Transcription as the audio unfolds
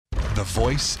The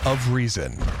voice of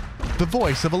reason. The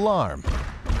voice of alarm.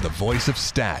 The voice of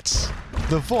stats.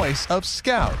 The voice of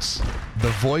scouts. The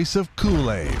voice of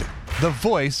Kool-Aid. The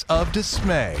voice of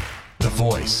dismay. The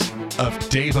voice of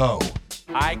Dave-O.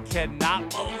 I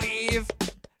cannot believe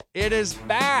it is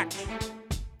back.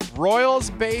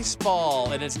 Royals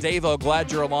baseball, and it's Dave-O. Glad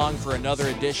you're along for another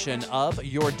edition of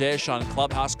Your Dish on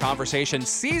Clubhouse Conversation,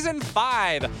 Season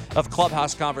 5 of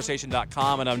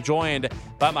ClubhouseConversation.com, and I'm joined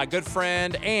by my good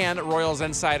friend and Royals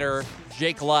insider,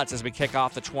 Jake Lutz, as we kick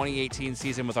off the 2018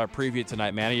 season with our preview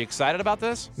tonight. Man, are you excited about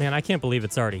this? Man, I can't believe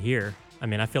it's already here. I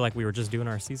mean, I feel like we were just doing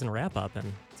our season wrap-up,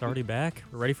 and it's already back.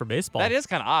 We're ready for baseball. That is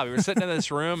kind of odd. We were sitting in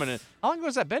this room, and how long ago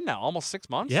has that been now? Almost 6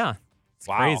 months? Yeah. It's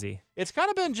crazy. It's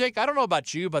kind of been, Jake, I don't know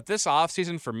about you, but this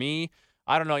offseason for me,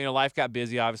 I don't know, life got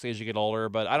busy, obviously, as you get older,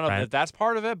 but I don't know if that's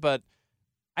part of it, but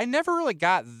I never really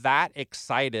got that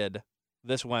excited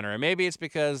this winter. And maybe it's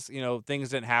because, things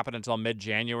didn't happen until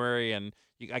mid-January, and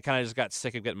I kind of just got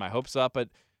sick of getting my hopes up.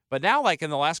 But now, like, in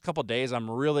the last couple of days, I'm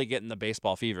really getting the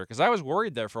baseball fever, because I was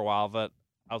worried there for a while that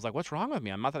I was like, what's wrong with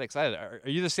me? I'm not that excited. Are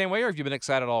you the same way, or have you been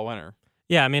excited all winter?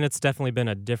 Yeah, I mean, it's definitely been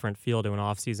a different feel to an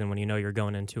offseason when you know you're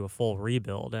going into a full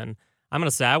rebuild. And I'm going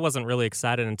to say I wasn't really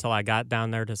excited until I got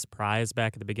down there to Surprise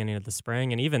back at the beginning of the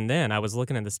spring. And even then, I was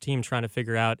looking at this team trying to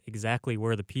figure out exactly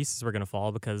where the pieces were going to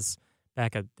fall, because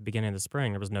back at the beginning of the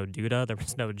spring, there was no Duda, there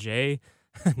was no Jay,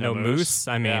 no Moose.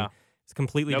 I mean, it's a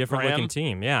completely different looking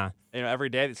team. Yeah. Every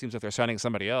day it seems like they're signing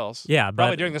somebody else. Yeah,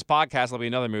 probably during this podcast there'll be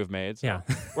another move made. So. Yeah.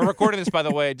 We're recording this, by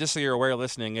the way, just so you're aware,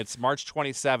 listening. It's March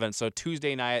 27th, so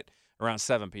Tuesday night around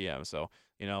 7 p.m. So,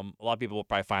 a lot of people will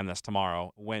probably find this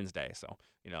tomorrow, Wednesday. So,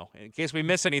 in case we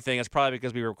miss anything, it's probably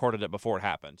because we recorded it before it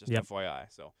happened, just FYI.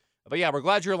 So, but yeah, we're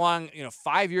glad you're along,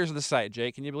 5 years of the site,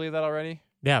 Jake. Can you believe that already?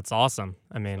 Yeah, it's awesome.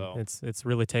 I mean, it's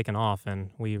really taken off, and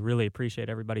we really appreciate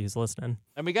everybody who's listening.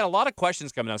 And we got a lot of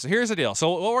questions coming up. So here's the deal. So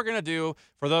what we're going to do,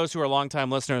 for those who are longtime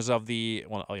listeners of the,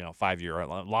 5-year,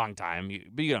 long time,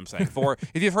 but you know what I'm saying.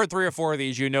 If you've heard 3 or 4 of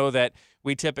these, you know that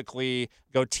we typically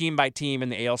go team by team in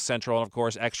the AL Central, and, of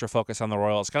course, extra focus on the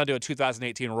Royals. Kind of do a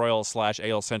 2018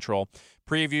 Royals/AL Central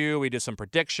preview. We did some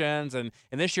predictions. And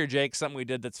this year, Jake, something we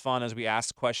did that's fun is we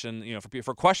asked questions,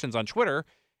 for questions on Twitter.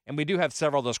 And we do have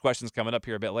several of those questions coming up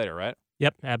here a bit later, right?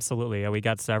 Yep, absolutely. Yeah, we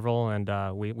got several, and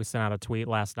we sent out a tweet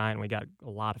last night, and we got a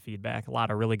lot of feedback, a lot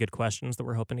of really good questions that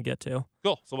we're hoping to get to.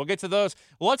 Cool. So we'll get to those.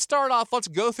 Well, let's start off. Let's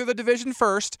go through the division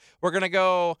first. We're going to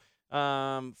go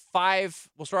 5.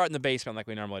 We'll start in the basement like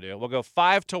we normally do. We'll go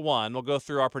 5-1. We'll go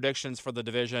through our predictions for the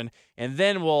division, and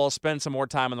then we'll spend some more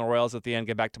time on the Royals at the end,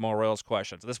 get back to more Royals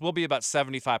questions. This will be about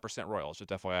 75% Royals, just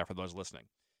FYI for those listening.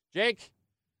 Jake?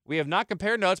 We have not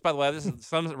compared notes, by the way. This is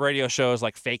some radio shows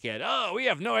like Fake It. Oh, we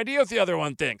have no idea what the other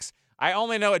one thinks. I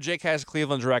only know what Jake has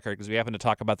Cleveland's record because we happen to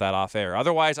talk about that off air.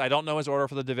 Otherwise, I don't know his order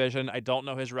for the division. I don't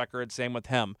know his record. Same with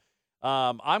him.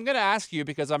 I'm going to ask you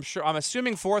because I'm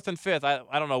assuming 4th and 5th.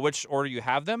 I don't know which order you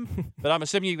have them, but I'm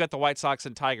assuming you've got the White Sox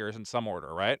and Tigers in some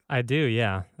order, right? I do,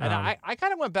 yeah. And I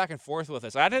kind of went back and forth with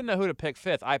this. I didn't know who to pick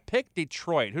 5th. I picked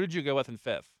Detroit. Who did you go with in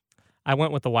 5th? I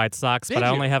went with the White Sox, but I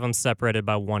only have them separated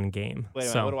by 1 game. Wait a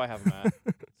minute, what do I have them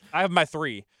at? I have my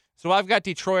 3. So I've got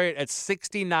Detroit at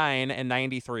 69 and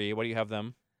 93. What do you have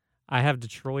them? I have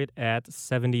Detroit at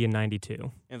 70 and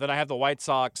 92. And then I have the White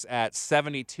Sox at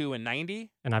 72 and 90.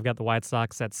 And I've got the White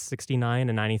Sox at 69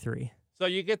 and 93. So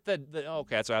you get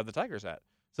okay, so I have the Tigers at.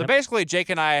 So basically, Jake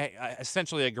and I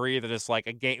essentially agree that it's like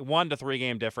a 1 to 3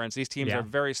 game difference. These teams are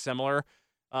very similar.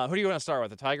 Who do you want to start with,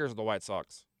 the Tigers or the White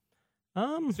Sox?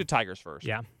 Let's do Tigers first.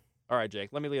 Yeah. All right,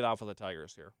 Jake. Let me lead off with the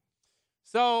Tigers here.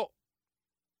 So,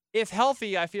 if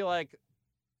healthy, I feel like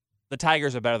the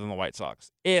Tigers are better than the White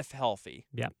Sox. If healthy.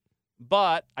 Yeah.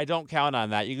 But I don't count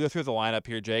on that. You go through the lineup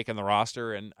here, Jake, and the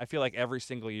roster, and I feel like every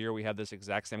single year we have this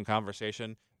exact same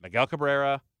conversation. Miguel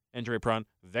Cabrera, injury prone.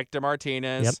 Victor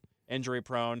Martinez, injury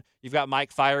prone. You've got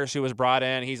Mike Fiers, who was brought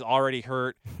in. He's already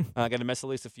hurt. Going to miss at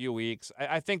least a few weeks.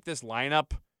 I think this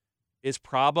lineup is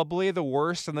probably the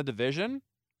worst in the division.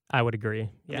 I would agree.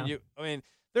 Yeah. I mean,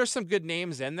 there's some good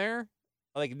names in there.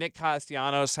 Like Nick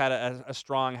Castellanos had a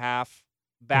strong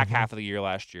back half of the year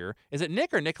last year. Is it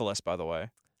Nick or Nicholas, by the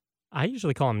way? I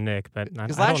usually call him Nick, but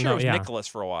because last year it was Nicholas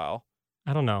for a while.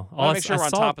 I don't know. I want to make sure we're on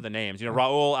top of the names.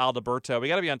 Raul Alberto. We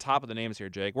got to be on top of the names here,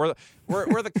 Jake. We're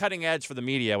the cutting edge for the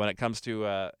media when it comes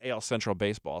to AL Central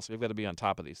baseball. So we've got to be on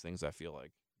top of these things, I feel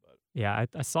like. Yeah,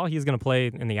 I saw he's going to play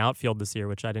in the outfield this year,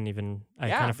 which I kind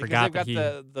of forgot that he... Yeah,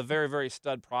 because they've got the very, very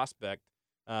stud prospect,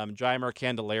 Jeimer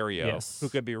Candelario, who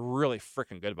could be really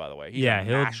freaking good, by the way.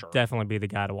 He'll definitely be the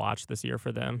guy to watch this year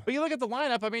for them. But you look at the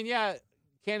lineup, I mean,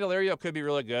 Candelario could be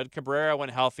really good. Cabrera, when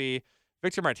healthy.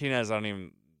 Victor Martinez,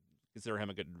 consider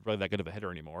him really that good of a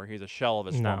hitter anymore. He's a shell of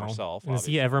his No. former self. And does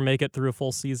he ever make it through a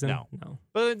full season? No. No.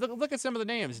 But look at some of the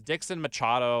names: Dixon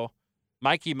Machado,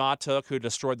 Mikey Matuk, who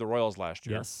destroyed the Royals last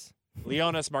year. Yes.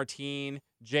 Leonis Martin,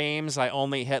 James. I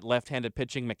only hit left-handed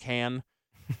pitching. McCann.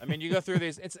 I mean, you go through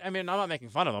these. I'm not making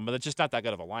fun of them, but it's just not that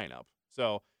good of a lineup.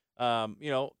 So,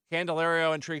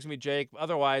 Candelario intrigues me, Jake.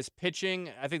 Otherwise, pitching.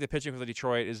 I think the pitching for the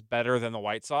Detroit is better than the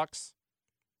White Sox.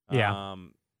 Yeah.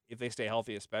 If they stay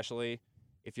healthy, especially.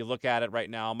 If you look at it right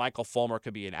now, Michael Fulmer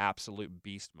could be in absolute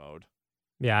beast mode.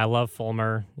 Yeah, I love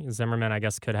Fulmer. Zimmerman, I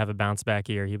guess, could have a bounce back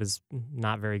year. He was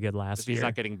not very good last year. He's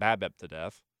not getting BABIP to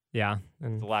death. Yeah.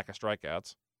 The lack of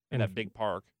strikeouts in that big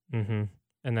park. Mm-hmm.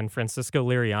 And then Francisco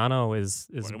Liriano is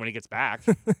when he gets back.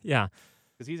 Yeah.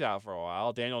 Because he's out for a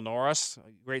while. Daniel Norris,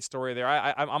 great story there.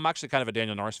 I'm actually kind of a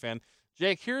Daniel Norris fan.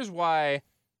 Jake, here's why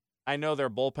I know their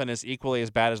bullpen is equally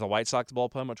as bad as the White Sox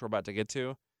bullpen, which we're about to get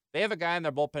to. They have a guy in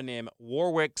their bullpen named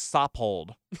Warwick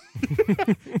Sophold.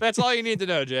 That's all you need to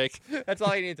know, Jake. That's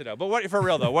all you need to know. But for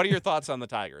real, though, what are your thoughts on the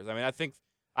Tigers? I mean, I think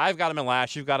I've got them in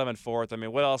last. You've got them in fourth. I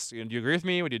mean, what else? Do you agree with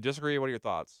me? Would you disagree? What are your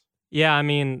thoughts? Yeah, I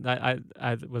mean,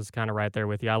 I was kind of right there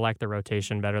with you. I like the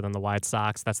rotation better than the White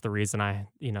Sox. That's the reason I,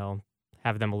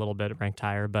 have them a little bit ranked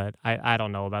higher. But I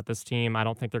don't know about this team. I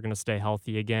don't think they're going to stay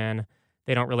healthy again.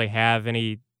 They don't really have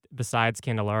any, besides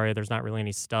Candelario, there's not really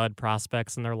any stud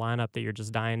prospects in their lineup that you're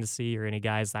just dying to see, or any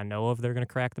guys I know of that are going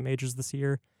to crack the majors this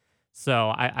year.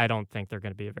 So I don't think they're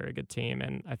going to be a very good team.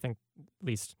 And I think, at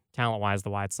least talent-wise, the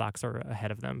White Sox are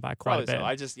ahead of them by quite a bit. So.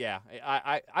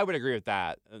 I would agree with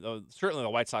that. Certainly the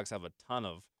White Sox have a ton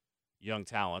of young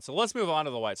talent. So let's move on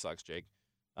to the White Sox, Jake.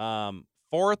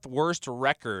 Fourth worst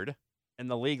record in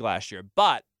the league last year.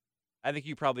 But I think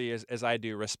you probably, as I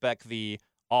do, respect the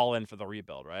all-in for the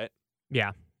rebuild, right?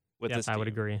 Yeah. With this I team. would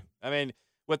agree. I mean,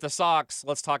 with the Sox,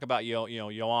 let's talk about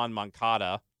Yoan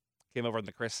Moncada. Came over in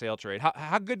the Chris Sale trade.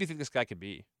 How good do you think this guy could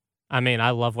be? I mean,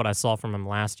 I love what I saw from him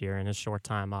last year in his short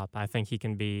time up. I think he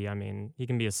can be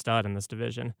a stud in this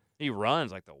division. He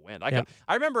runs like the wind.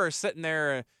 I remember sitting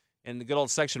there in the good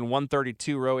old section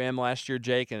 132 row M last year,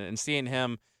 Jake, and seeing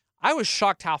him. I was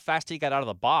shocked how fast he got out of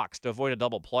the box to avoid a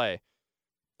double play.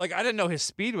 Like, I didn't know his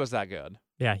speed was that good.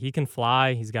 Yeah, he can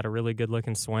fly. He's got a really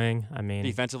good-looking swing. I mean,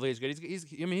 defensively, he's good.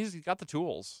 He's got the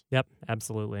tools. Yep,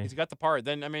 absolutely. He's got the part.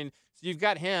 Then, so you've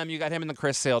got him. You got him in the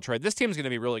Chris Sale trade. This team's going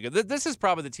to be really good. This is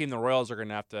probably the team the Royals are going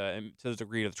to have to the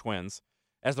degree of the Twins.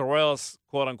 As the Royals,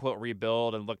 quote-unquote,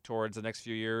 rebuild and look towards the next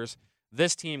few years,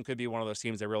 this team could be one of those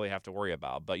teams they really have to worry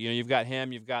about. But, you've got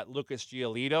him. You've got Lucas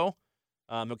Giolito,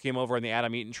 who came over in the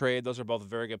Adam Eaton trade. Those are both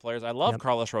very good players. I love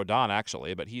Carlos Rodon,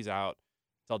 actually, but he's out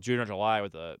till June or July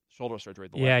with the shoulder surgery.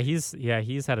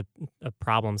 He's had a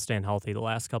problem staying healthy the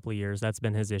last couple of years. That's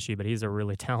been his issue, but he's a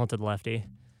really talented lefty.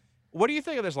 What do you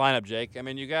think of this lineup, Jake? I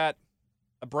mean, you got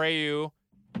Abreu,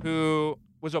 who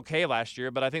was okay last year,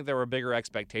 but I think there were bigger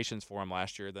expectations for him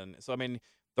last year than. So, I mean,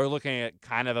 they're looking at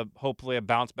kind of hopefully a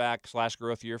bounce back /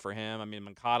 growth year for him. I mean,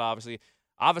 Moncada, obviously.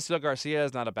 Avisail Garcia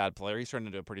is not a bad player. He's turned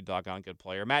into a pretty doggone good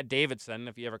player. Matt Davidson,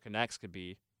 if he ever connects, could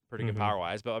be pretty good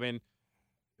power-wise. But, I mean,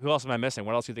 who else am I missing?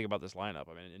 What else do you think about this lineup,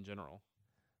 in general?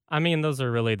 I mean, those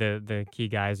are really the key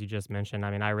guys you just mentioned. I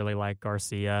mean, I really like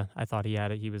Garcia. I thought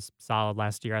he was solid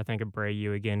last year. I think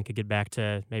Abreu, again, could get back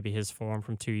to maybe his form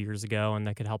from 2 years ago, and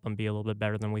that could help him be a little bit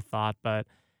better than we thought. But,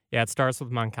 yeah, it starts with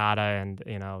Moncada, and,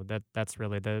 that's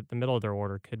really the middle of their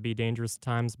order could be dangerous at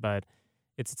times, but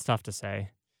it's tough to say.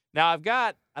 Now, I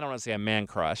don't want to say a man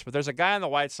crush, but there's a guy on the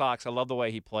White Sox. I love the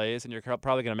way he plays, and you're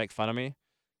probably going to make fun of me.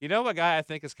 You know a guy I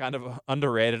think is kind of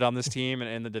underrated on this team and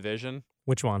in the division?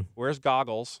 Which one? Wears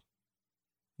goggles.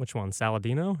 Which one?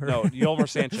 Saladino? No, Yolmer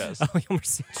Sanchez. Oh, Yolmer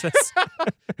Sanchez.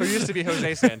 Who used to be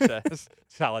Jose Sanchez.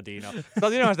 Saladino.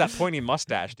 Saladino has that pointy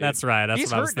mustache, dude. That's right.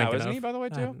 He's what I was hurt now, thinking isn't of. he, by the way,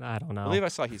 too? I don't know. I believe I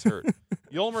saw he's hurt.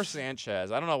 Yolmer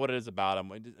Sanchez. I don't know what it is about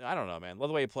him. I don't know, man. Love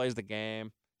the way he plays the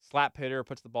game. Slap hitter,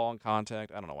 puts the ball in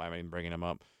contact. I don't know why I'm even bringing him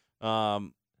up.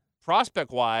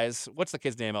 Prospect-wise, what's the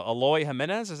kid's name? Eloy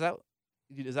Jimenez? Is that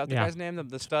the guy's name?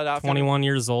 The stud outfielder? 21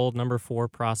 years old, number 4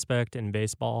 prospect in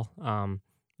baseball.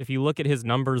 If you look at his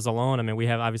numbers alone, I mean, we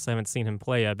obviously haven't seen him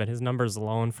play yet, but his numbers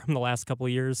alone from the last couple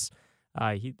of years,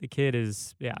 the kid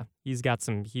he's got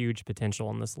some huge potential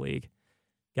in this league.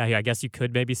 Guy who I guess you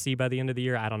could maybe see by the end of the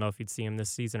year. I don't know if you'd see him this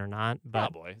season or not.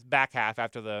 But probably. Back half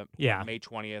after the May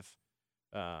 20th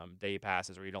day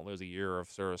passes where you don't lose a year of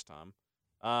service time.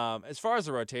 As far as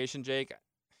the rotation, Jake,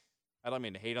 I don't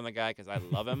mean to hate on the guy because I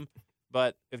love him,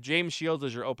 but if James Shields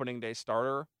is your opening day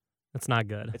starter, that's not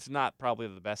good. It's not probably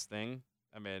the best thing.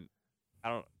 I mean,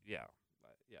 I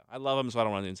love him, so I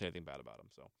don't want to say anything bad about him.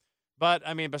 So, But,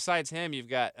 I mean, besides him, you've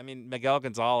got, I mean, Miguel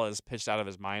Gonzalez pitched out of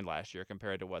his mind last year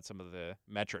compared to what some of the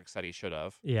metrics that he should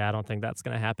have. Yeah, I don't think that's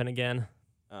going to happen again.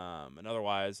 And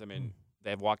otherwise, I mean,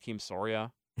 they have Joaquin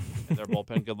Soria in their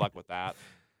bullpen. Good luck with that.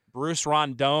 Bruce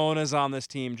Rondon is on this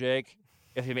team, Jake.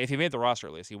 If he made the roster,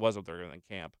 at least, he was up there in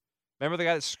camp. Remember the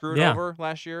guy that screwed over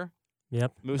last year?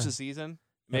 Yep. Moose's season?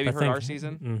 Maybe hurt our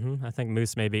season? Mm-hmm. I think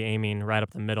Moose may be aiming right up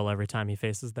the middle every time he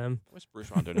faces them. I wish Bruce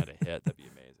Rondon had a hit. That'd be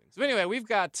amazing. So anyway, we've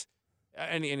got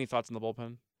any thoughts on the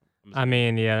bullpen? I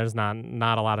mean, yeah, there's not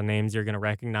a lot of names you're going to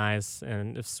recognize.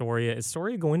 And if is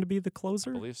Soria going to be the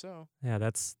closer? I believe so. Yeah,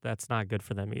 that's not good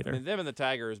for them either. I mean, them and the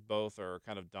Tigers both are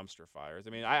kind of dumpster fires. I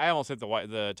mean, I almost think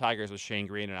the Tigers with Shane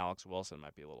Green and Alex Wilson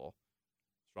might be a little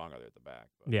stronger there at the back.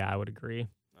 But, yeah, I would agree.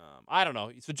 I don't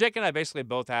know. So Jake and I basically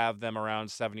both have them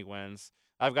around 70 wins.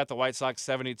 I've got the White Sox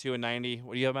 72 and 90.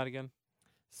 What do you have them at again?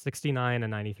 69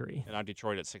 and 93. And I'm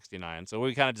Detroit at 69. So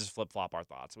we kind of just flip-flop our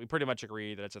thoughts. We pretty much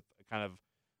agree that it's a kind of,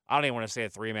 I don't even want to say a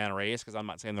three-man race because I'm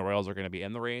not saying the Royals are going to be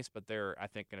in the race, but they're, I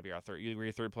think, going to be our third. You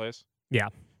agree third place? Yeah.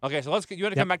 Okay, so you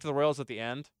want to come back to the Royals at the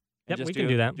end? Yep, we can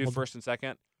do that. Do first and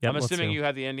second? Yep, I'm assuming you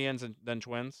have the Indians and then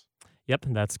Twins? Yep,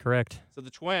 that's correct. So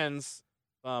the Twins,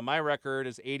 my record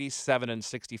is 87 and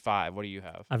 65. What do you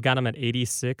have? I've got them at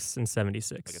 86 and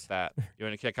 76. Look at that. You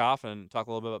want to kick off and talk a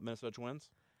little bit about Minnesota Twins?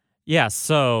 Yeah,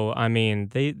 so I mean,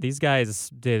 these guys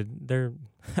did the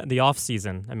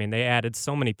offseason. I mean, they added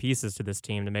so many pieces to this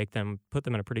team to put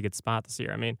them in a pretty good spot this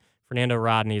year. I mean, Fernando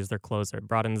Rodney is their closer.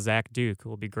 Brought in Zach Duke, who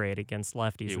will be great against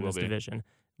lefties in this division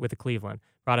with the Cleveland.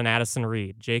 Brought in Addison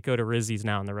Reed. Jake Odorizzi's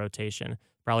now in the rotation.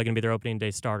 Probably going to be their opening day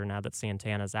starter now that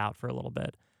Santana's out for a little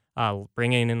bit.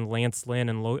 Bringing in Lance Lynn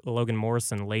and Logan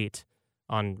Morrison late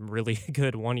on really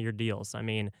good one-year deals. I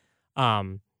mean,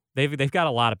 they've got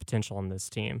a lot of potential in this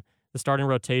team. The starting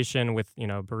rotation with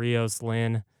Barrios,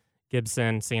 Lynn,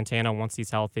 Gibson, Santana once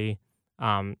he's healthy.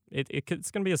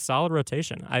 It's going to be a solid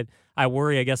rotation. I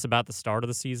worry, I guess, about the start of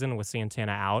the season with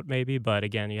Santana out maybe, but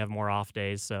again, you have more off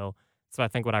days. So I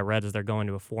think what I read is they're going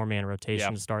to a 4-man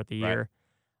rotation to start the year.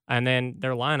 And then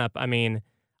their lineup, I mean,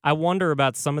 I wonder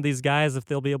about some of these guys if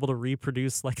they'll be able to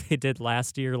reproduce like they did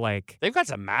last year. Like they've got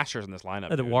some mashers in this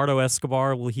lineup. Eduardo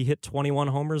Escobar, will he hit 21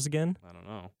 homers again? I don't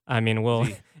know. I mean, will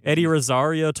Eddie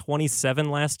Rosario 27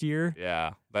 last year?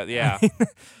 Yeah, but yeah.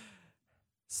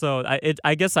 So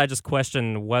I guess I just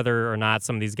question whether or not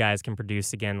some of these guys can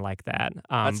produce again like that.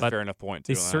 That's but a fair enough point.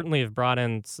 They certainly have brought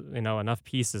in enough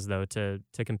pieces though to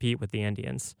compete with the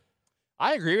Indians.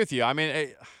 I agree with you. I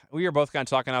mean, we were both kind of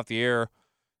talking off the air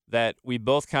that we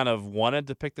both kind of wanted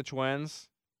to pick the Twins,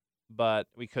 but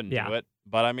we couldn't do it.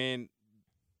 But, I mean,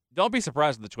 don't be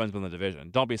surprised if the Twins win the division.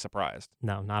 Don't be surprised.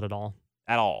 No, not at all.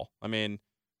 At all. I mean,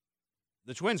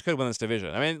 the Twins could win this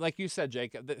division. I mean, like you said,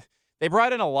 Jake, they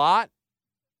brought in a lot,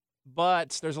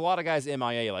 but there's a lot of guys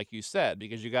MIA, like you said,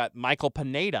 because you got Michael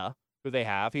Pineda, who they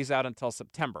have. He's out until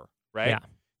September, right? Yeah.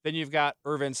 Then you've got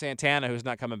Irvin Santana, who's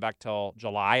not coming back till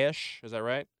July-ish. Is that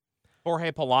right?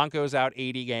 Jorge Polanco's out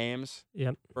 80 games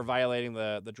for violating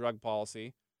the drug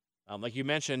policy. Like you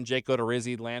mentioned, Jake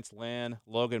Odorizzi, Lance Lynn,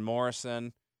 Logan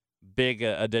Morrison, big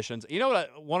additions. You know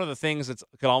what? One of the things that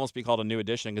could almost be called a new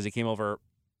addition because he came over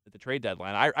at the trade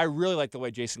deadline. I really like the way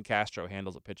Jason Castro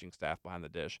handles a pitching staff behind the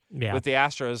dish. Yeah. With the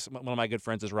Astros, one of my good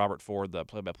friends is Robert Ford, the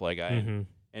play-by-play guy,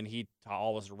 and he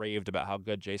always raved about how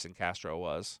good Jason Castro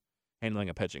was handling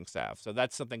a pitching staff. So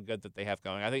that's something good that they have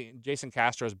going. I think Jason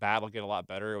Castro's bat will get a lot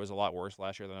better. It was a lot worse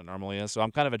last year than it normally is. So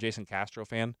I'm kind of a Jason Castro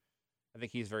fan. I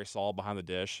think he's very solid behind the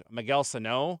dish. Miguel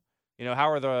Sano, how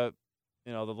are the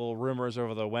little rumors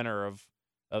over the winter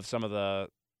of some of the,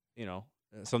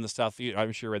 some of the stuff.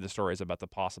 I'm sure you read the stories about the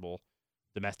possible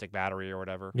domestic battery or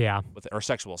whatever. Yeah. Or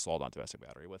sexual assault on domestic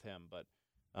battery with him. But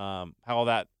how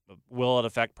that will it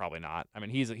affect? Probably not. I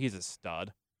mean, he's a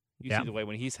stud. You see the way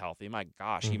when he's healthy, my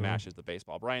gosh, he mashes the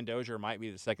baseball. Brian Dozier might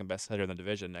be the second best hitter in the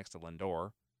division next to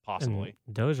Lindor, possibly.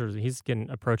 And Dozier, he's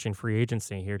approaching free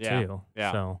agency here too.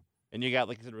 Yeah. So. And you got,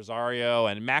 like you said, Rosario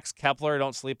and Max Kepler.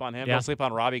 Don't sleep on him. Don't sleep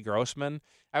on Robbie Grossman.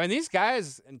 I mean, these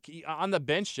guys on the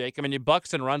bench, Jake. I mean,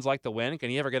 Buxton runs like the wind. Can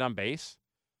he ever get on base?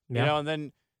 Yeah. And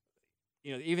then,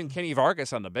 even Kenny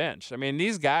Vargas on the bench. I mean,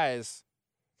 these guys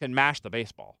can mash the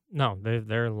baseball. No,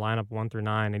 their lineup 1 through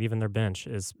 9 and even their bench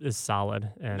is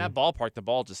solid. And in that ballpark, the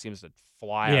ball just seems to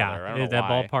fly out of there. I don't know that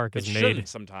why. ballpark is made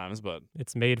sometimes, but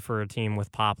it's made for a team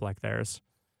with pop like theirs.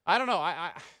 I don't know.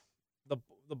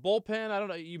 The bullpen. I don't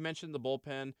know. You mentioned the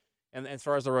bullpen, and as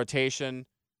far as the rotation,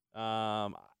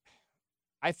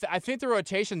 I think the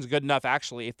rotation's good enough,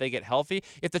 actually, if they get healthy.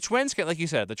 If the Twins can, like you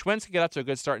said, the Twins can get up to a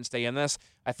good start and stay in this,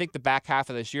 I think the back half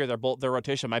of this year, their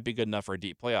rotation might be good enough for a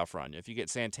deep playoff run. If you get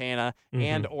Santana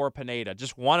and or Pineda,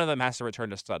 just one of them has to return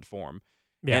to stud form.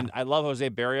 Yeah. And I love Jose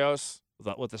Barrios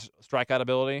with the strikeout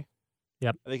ability.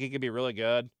 Yep. I think he could be really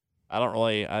good.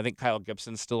 I think Kyle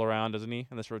Gibson's still around, isn't he,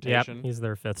 in this rotation? Yep, he's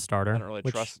their 5th starter. I don't really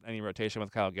trust any rotation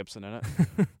with Kyle Gibson in it.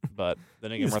 But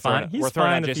then again, He's we're fine.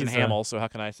 throwing out If Jason he's Hamill, so how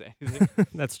can I say?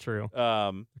 That's true.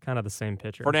 Um, Kind of the same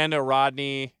pitcher. Fernando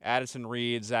Rodney, Addison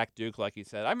Reed, Zach Duke, like you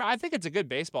said. I think it's a good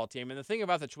baseball team. And the thing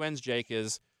about the Twins, Jake,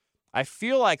 is I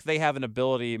feel like they have an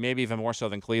ability, maybe even more so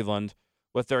than Cleveland,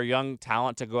 with their young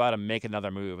talent to go out and make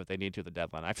another move if they need to at the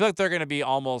deadline. I feel like they're going to be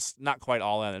almost not quite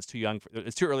all in. It's too young.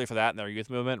 It's too early for that in their youth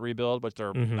movement rebuild, but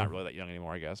they're not really that young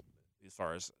anymore, I guess, as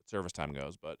far as service time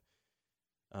goes. But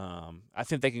I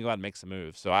think they can go out and make some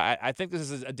moves. So I think this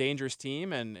is a dangerous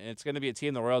team, and it's going to be a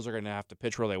team the Royals are going to have to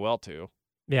pitch really well to.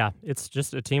 Yeah, it's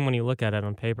just a team when you look at it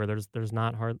on paper. There's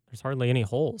hardly any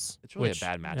holes. It's really a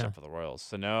bad matchup for the Royals.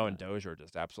 Sano and Dozier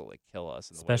just absolutely kill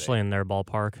us, especially in their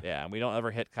ballpark. Yeah, and we don't ever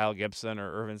hit Kyle Gibson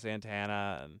or Irvin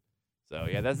Santana, and so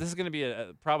yeah, this is going to be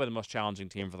probably the most challenging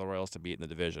team for the Royals to beat in the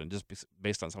division, just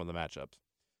based on some of the matchups.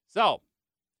 So,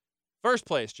 first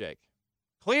place, Jake,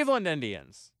 Cleveland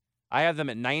Indians. I have them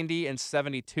at 90 and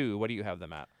 72. What do you have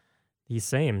them at? The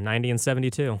same, 90 and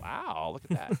 72. Wow, look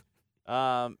at that.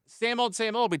 Same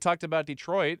old. We talked about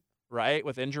Detroit, right,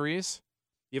 with injuries.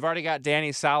 You've already got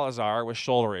Danny Salazar with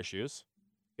shoulder issues.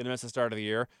 Going to miss the start of the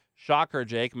year. Shocker,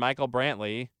 Jake. Michael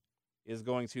Brantley is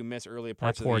going to miss early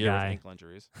parts of the year with ankle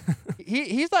injuries.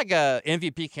 He's like a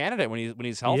MVP candidate when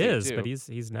he's healthy. He is, too. but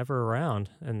he's never around,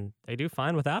 and they do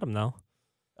fine without him though.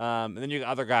 And then you got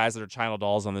other guys that are China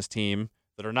dolls on this team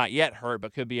that are not yet hurt,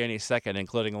 but could be any second,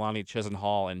 including Lonnie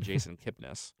Chisenhall and Jason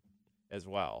Kipnis as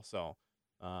well. So.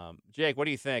 Jake, what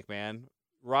do you think, man?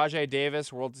 Rajai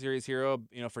Davis, World Series hero,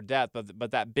 for depth, but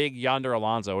that big Yonder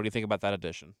Alonso, what do you think about that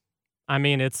addition? I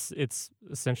mean, it's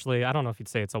essentially, I don't know if you'd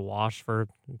say it's a wash for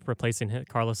replacing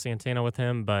Carlos Santana with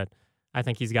him, but I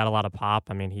think he's got a lot of pop.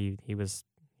 I mean, he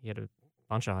had a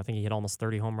bunch of, I think he hit almost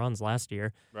 30 home runs last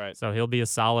year. Right. So he'll be a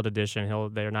solid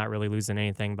addition. They're not really losing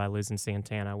anything by losing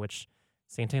Santana, which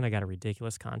Santana got a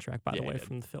ridiculous contract, by the way,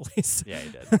 from the Phillies. Yeah,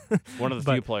 he did. One of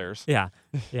the few players. Yeah,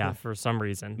 for some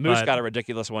reason. Moose got a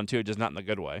ridiculous one, too, just not in the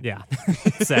good way. Yeah,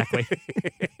 exactly.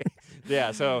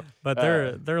 Yeah, so. But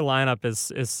their lineup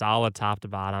is solid top to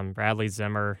bottom. Bradley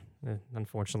Zimmer,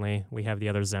 unfortunately, we have the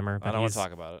other Zimmer. But I don't want to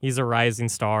talk about it. He's a rising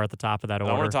star at the top of that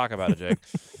order. I don't want to talk about it, Jake.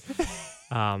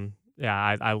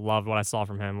 Yeah, I loved what I saw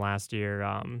from him last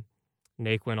year.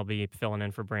 Naquin will be filling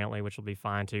in for Brantley, which will be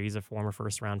fine, too. He's a former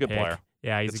first-round pick. Good player.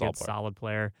 Yeah, he's a good, solid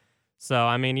player. So,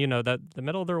 I mean, that the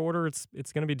middle of their order, it's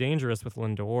going to be dangerous with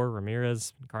Lindor,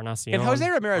 Ramirez, Encarnacion. Can Jose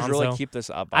Ramirez Alonso really keep this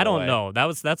up? I don't know. That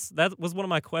was one of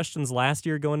my questions last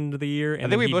year going into the year, and I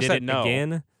think we both did said it no.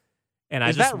 Again. And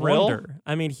Is I just that real? wonder.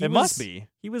 I mean, must be.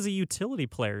 He was a utility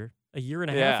player a year and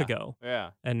a half ago.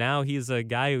 Yeah. And now he's a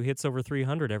guy who hits over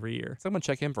 300 every year. Someone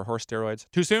check him for horse steroids.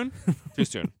 Too soon? Too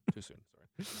soon. Too soon.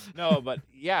 No, but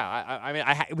yeah, I mean,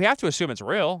 we have to assume it's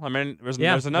real. I mean, there's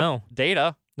enough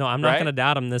data. No, I'm not going to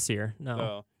doubt him this year. No.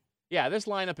 So, yeah, this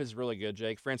lineup is really good,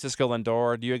 Jake. Francisco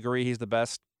Lindor, do you agree he's the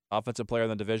best offensive player in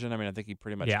the division? I mean, I think he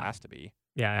pretty much has to be.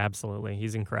 Yeah, absolutely.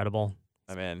 He's incredible.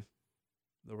 I mean,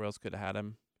 the Royals could have had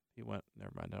him. He went.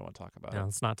 Never mind. I don't want to talk about it.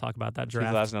 Let's not talk about that draft.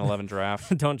 2011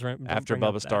 draft. Don't after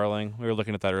Bubba Starling. We were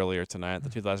looking at that earlier tonight. The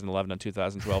 2011 and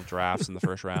 2012 drafts in the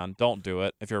first round. Don't do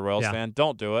it. If you're a Royals fan,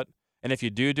 don't do it. And if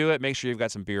you do it, make sure you've got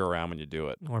some beer around when you do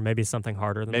it. Or maybe something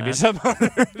harder than that. Maybe something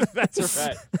harder. That's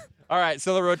right. All right,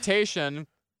 so the rotation,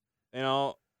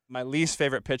 my least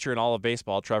favorite pitcher in all of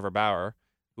baseball, Trevor Bauer,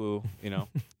 who,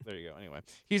 there you go. Anyway,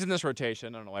 he's in this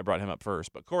rotation. I don't know why I brought him up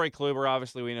first. But Corey Kluber,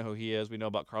 obviously, we know who he is. We know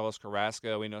about Carlos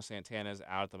Carrasco. We know Santana's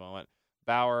out at the moment.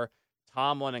 Bauer,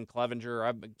 Tomlin, and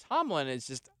Clevenger. Tomlin is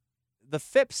just – the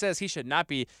FIP says he should not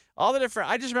be – all the different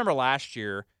 – I just remember last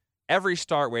year – every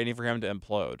start waiting for him to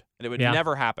implode, and it would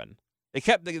never happen. They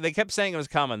kept saying it was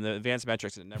coming, the advanced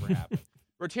metrics, and it never happened.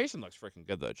 Rotation looks freaking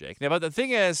good, though, Jake. Now, but the thing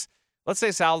is, let's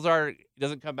say Salazar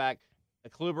doesn't come back,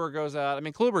 Kluber goes out. I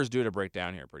mean, Kluber's due to break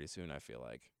down here pretty soon, I feel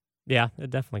like. Yeah, it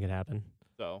definitely could happen.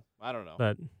 So, I don't know.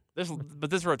 But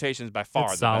this rotation is by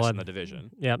far the best in the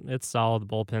division. Yep, it's solid. The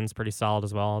bullpen's pretty solid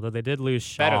as well, although they did lose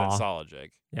Shaw. Better than solid,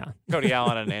 Jake. Yeah. Cody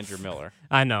Allen and Andrew Miller.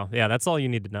 I know. Yeah, that's all you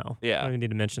need to know. Yeah. You don't even need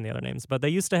to mention the other names. But they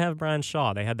used to have Brian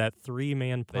Shaw. They had that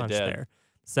three-man punch there.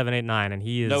 7, 8, 9, and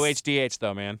he is... No HDH,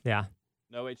 though, man. Yeah.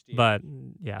 No HDH. But,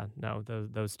 yeah, no,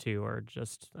 those two are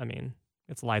just, I mean,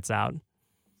 it's lights out.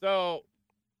 So,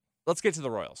 let's get to the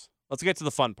Royals. Let's get to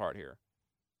the fun part here.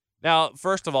 Now,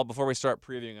 first of all, before we start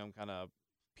previewing them kind of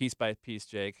piece by piece,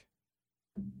 Jake,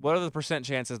 what are the percent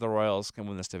chances the Royals can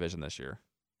win this division this year?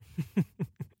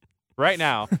 Right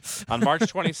now, on March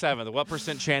 27th, what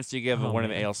percent chance do you give of winning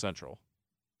the AL Central?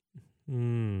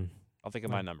 I'll think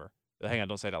of my number. Hang on,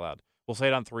 don't say it out loud. We'll say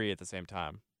it on 3 at the same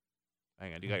time.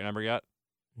 Hang on, do you got your number yet?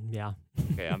 Yeah.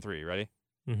 Okay, on 3. Ready?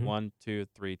 Mhm. 1, 2,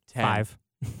 3, 10. 5.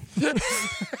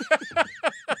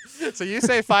 So you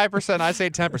say 5%, I say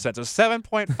 10%. So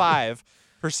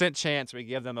 7.5% chance we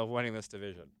give them of winning this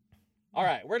division. All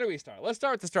right, where do we start? Let's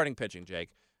start with the starting pitching, Jake.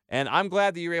 And I'm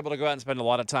glad that you were able to go out and spend a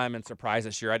lot of time in Surprise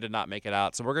this year. I did not make it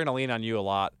out, so we're going to lean on you a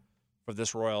lot for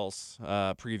this Royals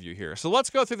preview here. So let's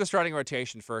go through the starting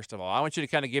rotation first of all. I want you to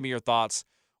kind of give me your thoughts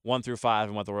 1 through 5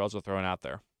 and what the Royals are throwing out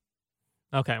there.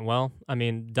 Okay, well, I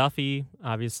mean, Duffy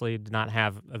obviously did not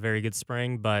have a very good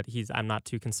spring, but I'm not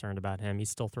too concerned about him. He's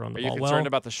still throwing the Are ball you well. concerned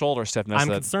about the shoulder stiffness? I'm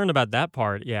concerned about that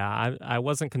part. Yeah, I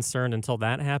wasn't concerned until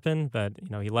that happened, but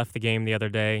he left the game the other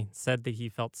day, said that he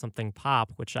felt something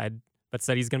pop, but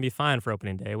said he's going to be fine for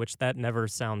opening day, which that never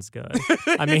sounds good.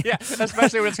 I mean, yeah,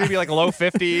 especially when it's going to be like low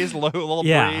 50s, little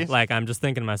yeah, breeze. like I'm just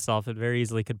thinking to myself, it very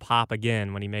easily could pop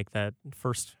again when he make that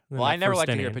first. Well, I never like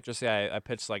to hear inning. pitchers say I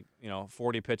pitched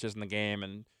 40 pitches in the game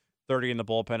and 30 in the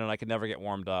bullpen, and I could never get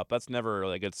warmed up. That's never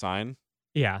really a good sign.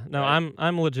 Yeah, no, Right.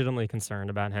 I'm legitimately concerned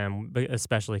about him,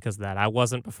 especially because of that. I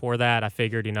wasn't before that. I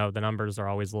figured, the numbers are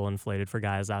always a little inflated for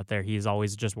guys out there. He's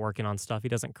always just working on stuff. He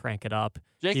doesn't crank it up.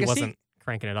 Jake, He wasn't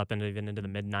cranking it up even into the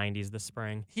mid-90s this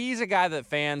spring. He's a guy that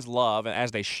fans love, and as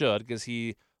they should, because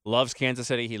he loves Kansas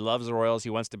City. He loves the Royals.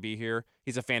 He wants to be here.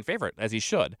 He's a fan favorite, as he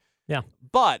should. Yeah.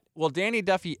 But will Danny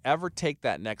Duffy ever take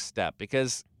that next step?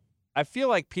 Because I feel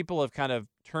like people have kind of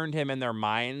turned him in their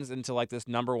minds into like this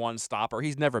number one stopper.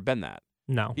 He's never been that.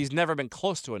 No. He's never been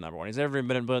close to a number one. He's never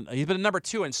been. He's been a number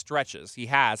 2 in stretches. He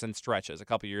has in stretches a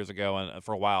couple years ago and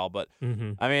for a while. But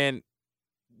Mm-hmm. I mean,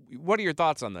 what are your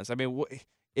thoughts on this? I mean,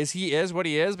 is what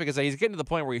he is? Because he's getting to the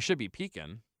point where he should be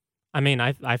peaking. I mean,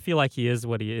 I feel like he is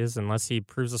what he is unless he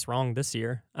proves us wrong this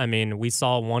year. I mean, we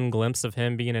saw one glimpse of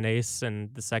him being an ace in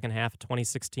the second half of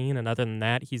 2016, and other than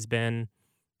that, he's been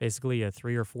basically a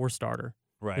 3 or 4 starter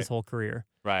his whole career.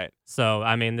 Right. So,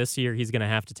 I mean, this year he's going to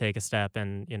have to take a step,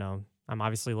 and, I'm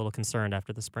obviously a little concerned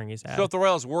after the spring he's had. So if the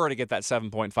Royals were to get that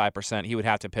 7.5%, he would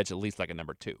have to pitch at least like a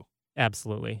number 2.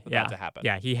 Absolutely. For yeah. that to happen.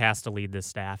 Yeah, he has to lead this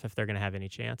staff if they're going to have any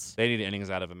chance. They need innings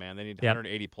out of him, man. They need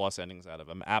 180-plus innings out of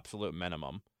him, absolute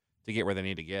minimum, to get where they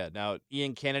need to get. Now,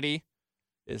 Ian Kennedy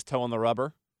is toeing the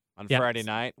rubber on Friday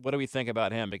night. What do we think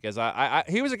about him? Because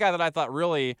he was a guy that I thought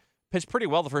really pitched pretty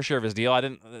well the first year of his deal.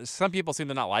 Some people seem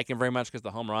to not like him very much because of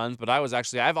the home runs, but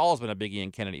I've always been a big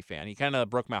Ian Kennedy fan. He kind of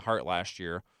broke my heart last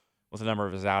year with a number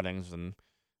of his outings,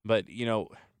 but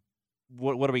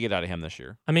what do we get out of him this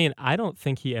year? I mean, I don't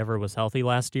think he ever was healthy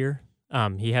last year.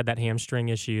 He had that hamstring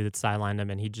issue that sidelined him,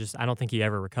 and I don't think he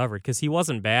ever recovered because he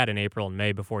wasn't bad in April and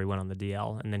May before he went on the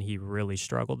DL, and then he really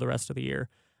struggled the rest of the year.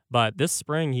 But this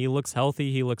spring, he looks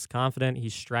healthy. He looks confident.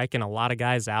 He's striking a lot of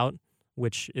guys out,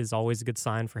 which is always a good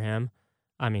sign for him.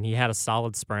 I mean, he had a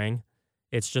solid spring.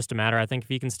 It's just a matter, I think, if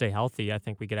he can stay healthy, I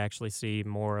think we could actually see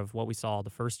more of what we saw the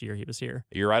first year he was here.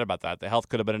 You're right about that. The health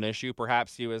could have been an issue.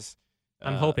 Perhaps he was...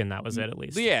 I'm hoping that was it at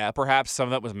least. Yeah, perhaps some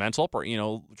of that was mental,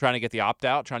 trying to get the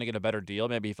opt-out, trying to get a better deal.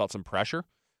 Maybe he felt some pressure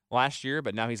last year,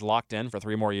 but now he's locked in for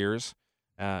 3 more years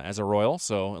as a Royal,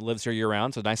 so lives here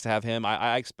year-round, so nice to have him.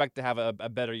 I expect to have a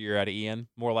better year out of Ian,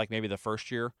 more like maybe the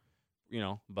first year,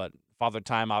 but Father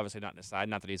Time obviously not decide.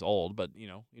 Not that he's old, but,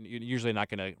 you're usually not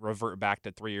going to revert back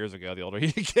to 3 years ago the older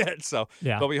you get. So,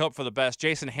 yeah. But we hope for the best.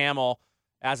 Jason Hamill,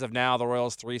 as of now, the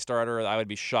Royals 3 starter. I would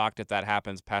be shocked if that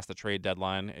happens past the trade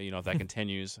deadline, if that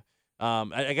continues.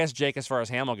 I guess, Jake, as far as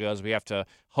Hamill goes, we have to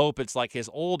hope it's like his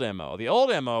old MO. The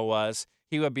old MO was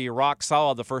he would be rock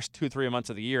solid the first 2-3 months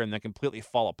of the year and then completely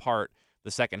fall apart the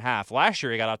second half. Last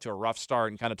year, he got out to a rough start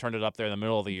and kind of turned it up there in the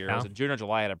middle of the year. Yeah. Was it June or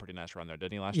July? He had a pretty nice run there,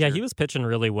 didn't he, last year? Yeah, he was pitching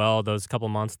really well those couple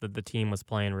months that the team was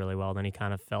playing really well. Then he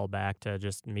kind of fell back to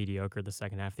just mediocre the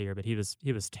second half of the year, but he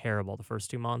was terrible the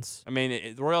first 2 months. I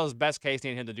mean, the Royals' best case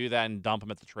need him to do that and dump him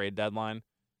at the trade deadline.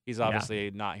 He's obviously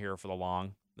not here for the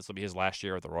long. This will be his last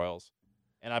year with the Royals.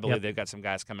 And I believe they've got some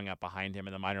guys coming up behind him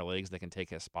in the minor leagues that can take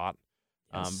his spot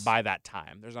by that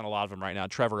time. There's not a lot of them right now.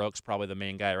 Trevor Oak's probably the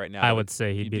main guy right now. I would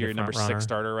say he'd be your the number front runner. 6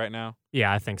 starter right now.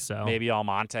 Yeah, I think so. Maybe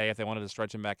Almonte if they wanted to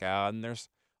stretch him back out. And there's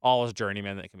always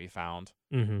journeymen that can be found,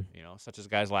 Mm-hmm. such as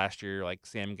guys last year like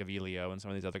Sam Gaviglio and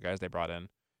some of these other guys they brought in,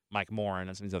 Mike Morin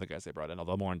and some of these other guys they brought in,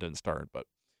 although Morin didn't start. But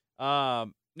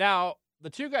now, the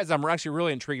 2 guys I'm actually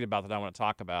really intrigued about that I want to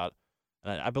talk about,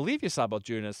 and I believe you saw both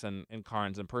Junis and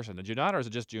Carnes in person. Did you not, or is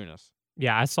it just Junis?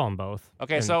 Yeah, I saw them both.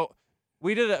 Okay, so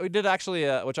We did actually,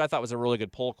 which I thought was a really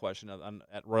good poll question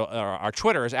at Royal, our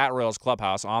Twitter is at Royals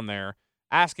Clubhouse on there,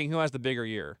 asking who has the bigger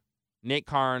year, Nate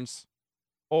Carnes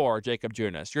or Jacob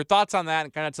Junis. Your thoughts on that,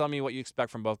 and kind of tell me what you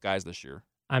expect from both guys this year.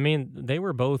 I mean, they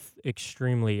were both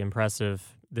extremely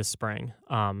impressive this spring.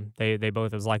 They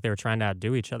both, it was like they were trying to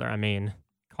outdo each other. I mean,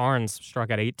 Carnes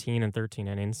struck out 18 and 13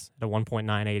 innings at a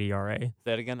 1.98 ERA.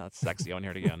 Say it again. That's sexy. I want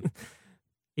to hear it again.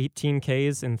 18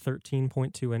 Ks in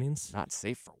 13.2 innings. Not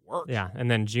safe for work. Yeah, and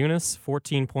then Junis,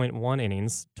 14.1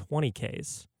 innings, 20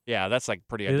 Ks. Yeah, that's like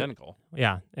pretty identical.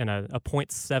 Yeah, and a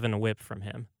 .7 whip from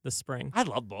him this spring. I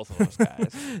love both of those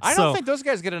guys. I don't think those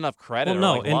guys get enough credit.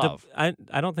 Well, no, or like love.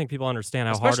 I don't think people understand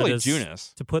how Especially hard it is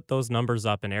Junis. to put those numbers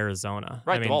up in Arizona.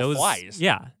 Right, I mean, the ball those flies.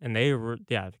 Yeah, and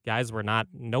guys were not.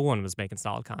 No one was making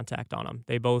solid contact on them.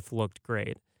 They both looked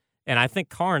great, and I think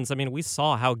Carnes. I mean, we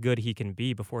saw how good he can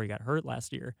be before he got hurt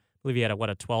last year. I believe he had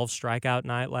a 12 strikeout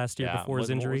night last year before his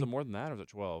injury. Was it more than that, or was it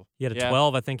 12? He had a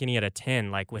 12, I think, and he had a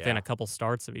 10, like within Yeah. a couple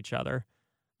starts of each other.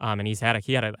 And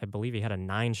I believe he had a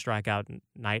 9 strikeout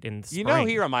night in the spring. You know,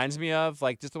 he reminds me of,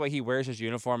 like, just the way he wears his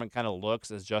uniform and kind of looks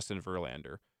as Justin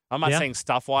Verlander. I'm not saying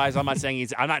stuff wise. I'm not saying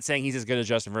he's as good as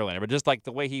Justin Verlander, but just like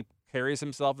the way he carries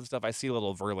himself and stuff, I see a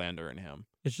little Verlander in him.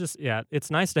 It's just,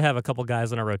 it's nice to have a couple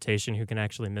guys in a rotation who can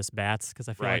actually miss bats because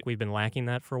I feel like we've been lacking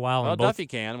that for a while. Well, and Duffy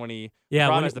can when he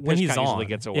when pitch he's count on, usually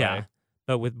gets away. Yeah.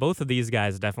 But with both of these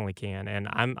guys, definitely can, and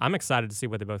I'm excited to see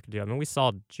what they both can do. I mean, we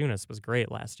saw Junis was great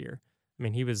last year. I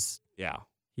mean, he's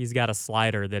got a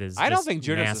slider that is. I don't just think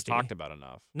Junis is nasty. talked about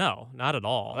enough. No, not at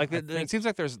all. Like it seems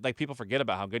like there's like people forget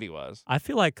about how good he was. I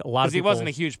feel like a lot of Because he people, wasn't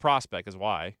a huge prospect, is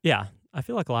why. Yeah, I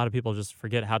feel like a lot of people just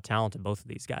forget how talented both of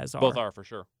these guys are. Both are for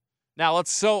sure. Now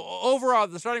so overall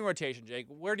the starting rotation, Jake.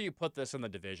 Where do you put this in the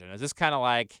division? Is this kind of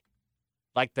like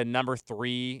the number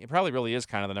 3? It probably really is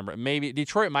kind of the number. Maybe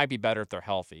Detroit might be better if they're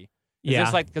healthy. Is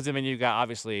this like, because I mean you got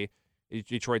obviously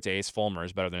Detroit's ace Fulmer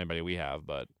is better than anybody we have,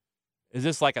 but is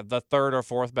this like the 3rd or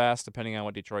 4th best depending on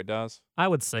what Detroit does? I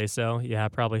would say so. Yeah,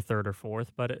 probably 3rd or 4th,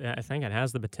 but I think it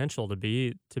has the potential to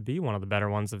be one of the better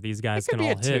ones if these guys It could can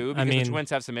be all a 2 hit. because the Twins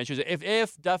have some issues.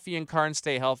 If Duffy and Carnes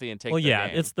stay healthy and take their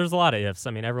game. There's a lot of ifs.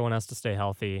 I mean, everyone has to stay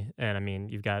healthy, and I mean,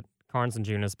 you've got Carnes and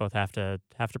Junis both have to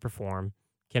perform.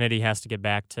 Kennedy has to get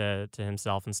back to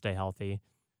himself and stay healthy.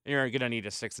 You're going to need a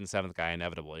 6th and 7th guy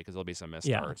inevitably because there'll be some missed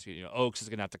starts. You know, Oaks is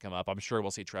going to have to come up. I'm sure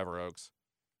we'll see Trevor Oaks.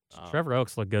 Trevor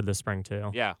Oaks looked good this spring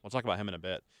too. Yeah, we'll talk about him in a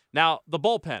bit. Now, the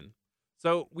bullpen.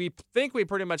 So we think we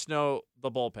pretty much know the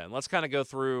bullpen. Let's kind of go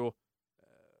through.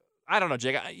 I don't know,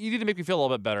 Jake. You need to make me feel a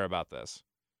little bit better about this.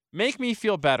 Make me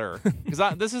feel better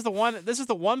because this is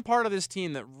the one part of this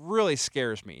team that really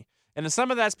scares me. And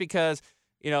some of that's because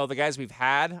the guys we've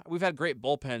had great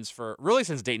bullpens for really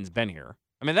since Dayton's been here.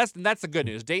 I mean, that's the good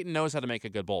news. Dayton knows how to make a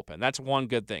good bullpen. That's one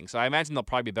good thing. So I imagine they'll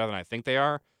probably be better than I think they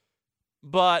are,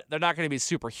 but they're not going to be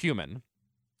superhuman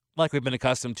like we've been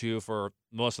accustomed to for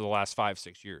most of the last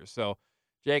 5-6 years. So,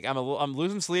 Jake, I'm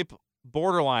losing sleep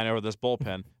borderline over this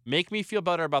bullpen. Make me feel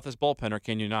better about this bullpen, or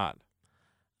can you not?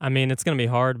 I mean, it's going to be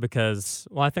hard because,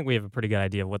 I think we have a pretty good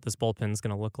idea of what this bullpen is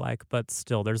going to look like, but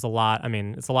still, there's a lot. I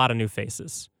mean, it's a lot of new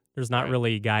faces. There's not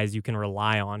really guys you can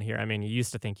rely on here. I mean, you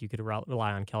used to think you could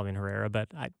rely on Kelvin Herrera, but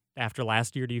after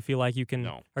last year, do you feel like you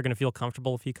are going to feel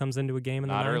comfortable if he comes into a game in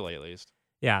the ninth? Not early, at least.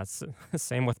 Yeah, it's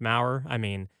same with Maurer. I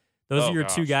mean, those are your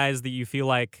two guys that you feel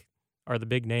like are the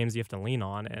big names you have to lean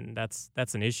on, and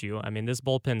that's an issue. I mean, this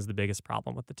bullpen's the biggest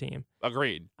problem with the team.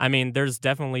 Agreed. I mean, there's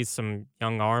definitely some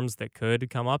young arms that could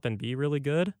come up and be really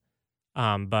good.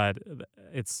 But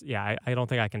I don't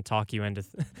think I can talk you into.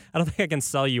 I don't think I can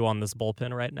sell you on this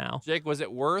bullpen right now. Jake, was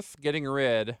it worth getting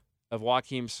rid of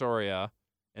Joakim Soria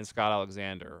and Scott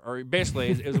Alexander, or basically,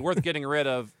 is it worth getting rid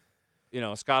of,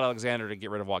 Scott Alexander to get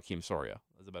rid of Joakim Soria?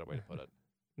 That's a better way to put it.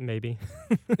 Maybe.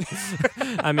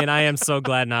 I mean, I am so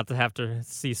glad not to have to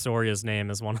see Soria's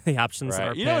name as one of the options. Right.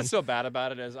 Are you know what's so bad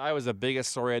about it is I was the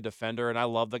biggest Soria defender, and I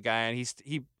love the guy, and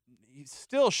he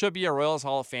still should be a Royals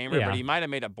Hall of Famer, but he might have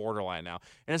made it borderline now.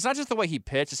 And it's not just the way he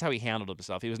pitched, it's how he handled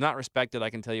himself. He was not respected,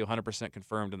 I can tell you 100%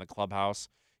 confirmed in the clubhouse.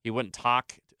 He wouldn't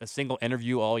talk a single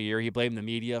interview all year. He blamed the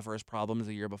media for his problems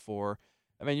the year before.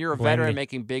 I mean, you're a veteran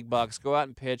making big bucks. Go out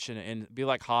and pitch and be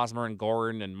like Hosmer and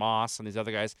Gordon and Moss and these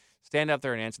other guys. Stand up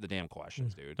there and answer the damn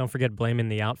questions, dude. Don't forget blaming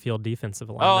the outfield defensive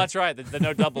line. Oh, that's right. The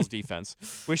no doubles defense.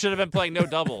 We should have been playing no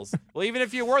doubles. Well, even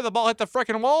if you were, the ball hit the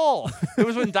frickin' wall. It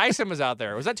was when Dyson was out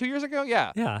there. Was that 2 years ago?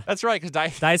 Yeah. Yeah. That's right,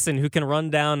 because Dyson, who can run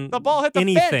down the ball hit the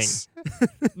anything. Fence.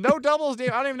 No doubles,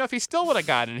 Dave. I don't even know if he still would have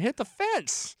gotten it. Hit the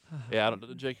fence. Yeah,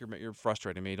 Jake, you're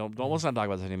frustrating me. Let's not talk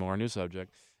about this anymore. New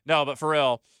subject. No, but for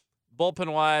real,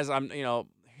 bullpen wise,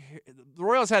 the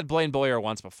Royals had Blaine Boyer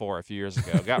once before a few years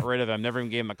ago. Got rid of him, never even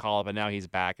gave him a call up, and now he's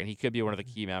back, and he could be one of the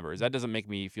key members. That doesn't make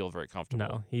me feel very comfortable.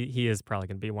 No, he is probably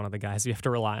going to be one of the guys you have to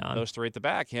rely on. Those three at the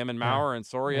back, him and Maurer and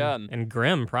Soria. And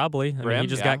Grimm, probably. I mean, he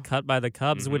just got cut by the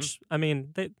Cubs, Mhm. which, I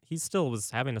mean, he still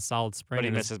was having a solid spring. But he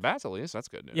and misses bats at least. That's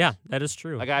good news. Yeah, that is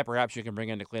true. A guy perhaps you can bring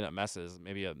in to clean up messes.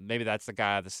 Maybe that's the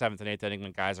guy, the 7th and 8th inning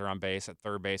when guys are on base at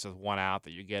third base with one out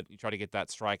that you try to get that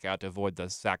strikeout to avoid the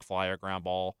sac fly or ground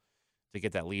ball to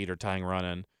get that lead or tying run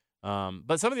in.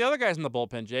 But some of the other guys in the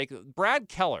bullpen, Jake, Brad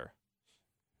Keller.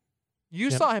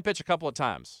 You saw him pitch a couple of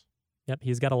times. Yep,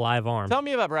 he's got a live arm. Tell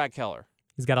me about Brad Keller.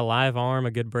 He's got a live arm,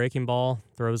 a good breaking ball,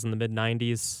 throws in the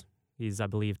mid-90s. He's, I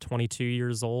believe, 22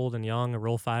 years old and young, a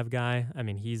Rule 5 guy. I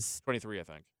mean, he's 23, I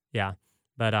think. Yeah,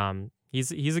 but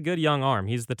he's a good young arm.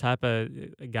 He's the type of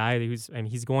guy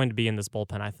he's going to be in this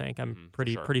bullpen. I think I'm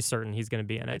pretty certain he's going to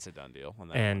be in it. It's a done deal.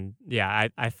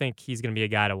 I think he's going to be a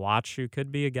guy to watch who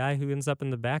could be a guy who ends up in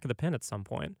the back of the pen at some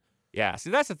point. Yeah, see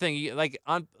that's the thing. Look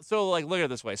at it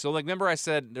this way. So remember I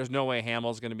said there's no way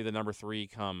Hamill's going to be the number 3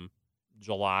 come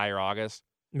July or August.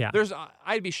 Yeah.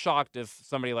 I'd be shocked if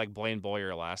somebody like Blaine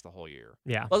Boyer lasts the whole year.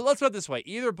 Yeah. Let's put it this way.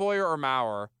 Either Boyer or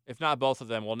Maurer, if not both of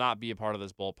them, will not be a part of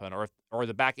this bullpen or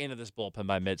the back end of this bullpen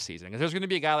by midseason. Because there's going to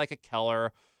be a guy like a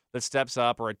Keller that steps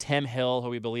up, or a Tim Hill, who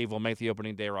we believe will make the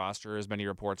opening day roster, as many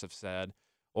reports have said,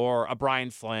 or a Brian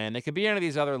Flynn. It could be any of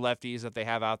these other lefties that they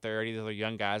have out there, any of the other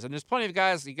young guys. And there's plenty of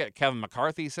guys. You get Kevin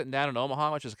McCarthy sitting down in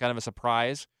Omaha, which is kind of a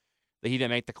surprise that he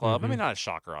didn't make the club. Mm-hmm. I mean, not a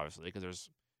shocker, obviously, because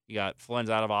you got Flynn's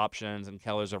out of options, and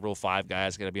Keller's a Rule 5 guy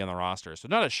that's going to be on the roster. So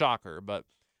not a shocker, but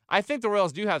I think the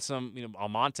Royals do have some,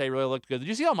 Almonte really looked good. Did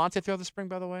you see Almonte throw the spring,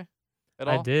 by the way, at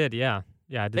all? I did, yeah.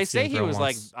 Yeah, I did. They say he was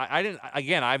once. I didn't,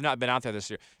 again, I've not been out there this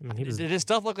year. I mean, Did his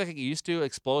stuff look like it used to,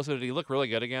 explosive? Did he look really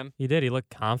good again? He did. He looked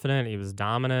confident. He was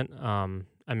dominant.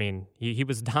 I mean, he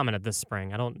was dominant this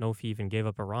spring. I don't know if he even gave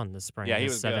up a run this spring. Yeah, he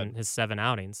was good. His 7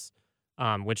 outings.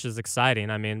 Which is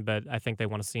exciting. I mean, but I think they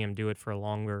want to see him do it for a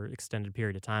longer, extended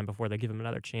period of time before they give him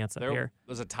another chance up here. There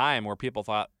was a time where people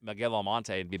thought Miguel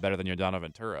Almonte would be better than Yordano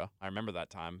Ventura. I remember that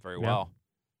time very well.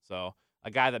 So a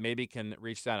guy that maybe can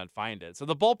reach down and find it. So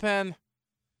the bullpen,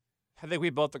 I think we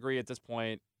both agree at this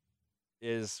point,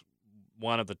 is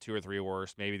one of the 2 or 3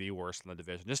 worst, maybe the worst in the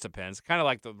division. Just depends. Kind of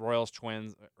like the Royals,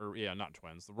 Twins, not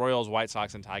Twins. The Royals, White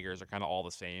Sox, and Tigers are kind of all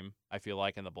the same, I feel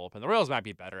like, in the bullpen. The Royals might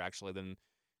be better, actually, than –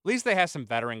 at least they have some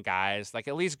veteran guys. Like,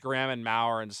 at least Grimm and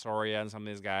Maurer and Soria and some of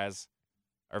these guys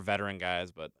are veteran guys.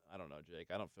 But I don't know,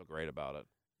 Jake. I don't feel great about it.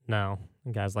 No.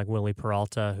 Guys like Willie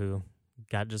Peralta, who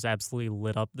got just absolutely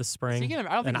lit up this spring.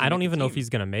 I don't even know if he's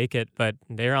going to make it, but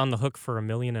they're on the hook for $1.5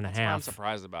 million. I'm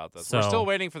surprised about this. So, we're still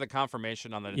waiting for the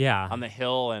confirmation on the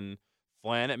Hill and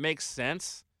Flynn. It makes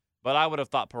sense, but I would have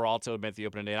thought Peralta would make the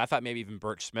opening day, and I thought maybe even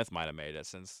Birch Smith might have made it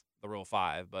since the Rule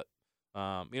 5. But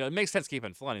it makes sense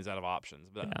keeping Flynn. He's out of options.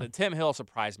 But the Tim Hill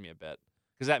surprised me a bit,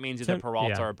 because that means either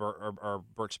Peralta or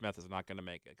Birch Smith is not going to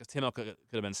make it, because Tim Hill could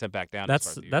have been sent back down.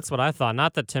 That's what I thought.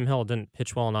 Not that Tim Hill didn't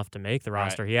pitch well enough to make the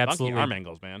roster. He absolutely arm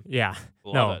angles, man. Yeah,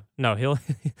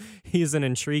 he's an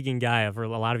intriguing guy. For a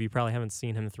lot of you probably haven't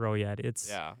seen him throw yet. It's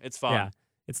fun. Yeah.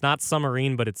 It's not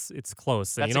submarine, but it's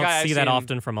close. And you don't see that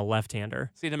often from a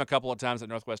left-hander. Seen him a couple of times at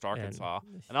Northwest Arkansas,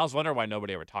 and I was wondering why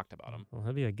nobody ever talked about him. Well,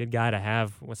 he'll be a good guy to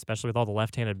have, especially with all the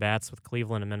left-handed bats with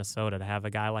Cleveland and Minnesota. To have a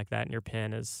guy like that in your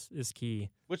pen is key.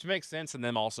 Which makes sense, and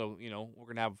then also, we're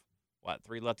gonna have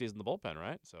 3 lefties in the bullpen,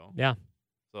 right? So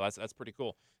that's pretty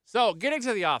cool. So getting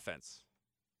to the offense,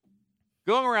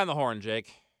 going around the horn,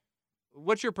 Jake.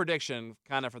 What's your prediction,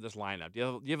 kind of, for this lineup?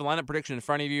 Do you have a lineup prediction in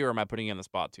front of you, or am I putting you on the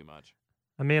spot too much?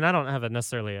 I mean, I don't have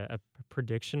necessarily a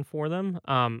prediction for them.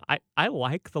 I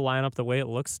like the lineup the way it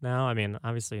looks now. I mean,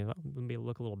 obviously, it would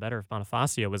look a little better if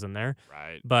Bonifacio was in there.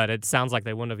 Right. But it sounds like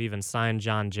they wouldn't have even signed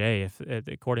John Jay,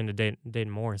 according to Dayton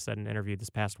Moore said in an interview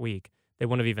this past week. They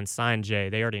wouldn't have even signed Jay.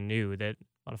 They already knew that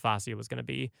Bonifacio was going to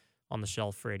be on the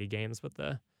shelf for 80 games with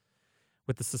the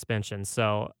suspension.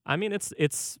 So, I mean,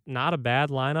 it's not a bad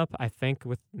lineup. I think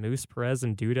with Moose, Perez,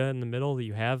 and Duda in the middle,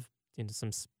 you have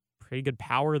some pretty good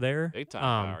power there. Big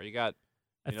time power. You got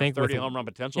I think 30 home run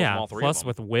potential from all 3 plus of them.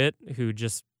 with Witt, who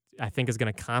just I think is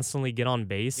going to constantly get on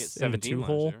base in the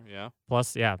 2-hole.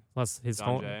 Plus his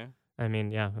home. I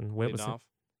mean, and Witt was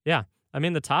I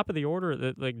mean, the top of the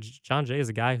order, like John Jay is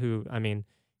a guy who, I mean,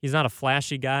 he's not a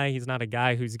flashy guy. He's not a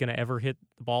guy who's going to ever hit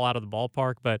the ball out of the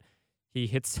ballpark, but he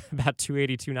hits about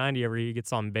 280, 290 every he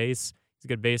gets on base. He's a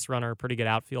good base runner, pretty good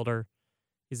outfielder.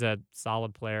 He's a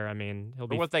solid player. I mean, he'll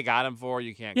be. For what they got him for,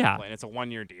 you can't complain. It's a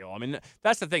 1-year deal. I mean,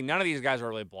 that's the thing. None of these guys are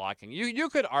really blocking. You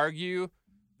could argue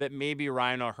that maybe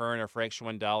Ryan O'Hearn or Frank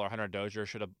Schwindel or Hunter Dozier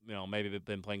should have, maybe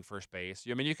been playing first base.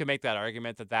 I mean, you can make that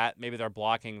argument that maybe they're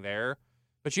blocking there,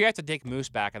 but you have to take Moose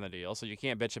back in the deal, so you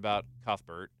can't bitch about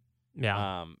Cuthbert.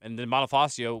 Yeah. And then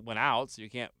Bonifacio went out, so you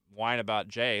can't whine about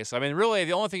Jay. So, I mean, really,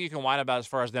 the only thing you can whine about as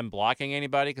far as them blocking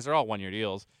anybody, because they're all one-year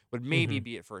deals, would maybe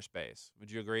be at first base. Would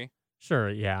you agree? Sure,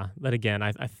 yeah. But again,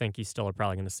 I think you still are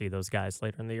probably going to see those guys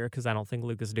later in the year because I don't think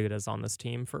Lucas Duda is on this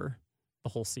team for the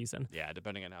whole season. Yeah,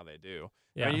 depending on how they do.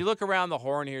 Yeah. I mean, you look around the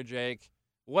horn here, Jake.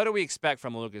 What do we expect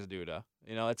from Lucas Duda?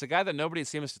 It's a guy that nobody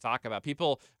seems to talk about.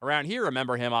 People around here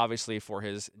remember him, obviously, for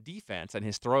his defense and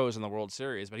his throws in the World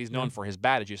Series, but he's known for his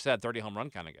bat, as you said, 30 home run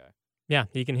kind of guy. Yeah,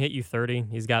 he can hit you 30.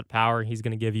 He's got power. He's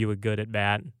going to give you a good at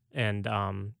bat. And,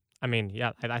 I mean,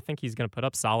 yeah, I think he's going to put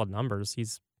up solid numbers.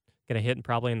 He's going to hit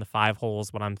probably in the 5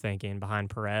 holes, what I'm thinking, behind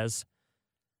Perez,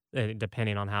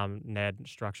 depending on how Ned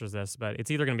structures this. But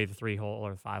it's either going to be the 3-hole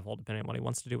or the 5-hole, depending on what he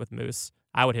wants to do with Moose.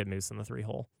 I would hit Moose in the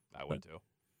 3-hole. I would, too.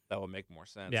 That would make more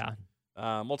sense. Yeah.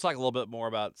 We'll talk a little bit more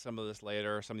about some of this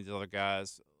later, some of these other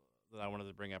guys that I wanted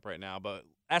to bring up right now. But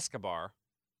Escobar,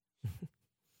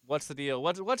 what's the deal?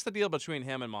 What's the deal between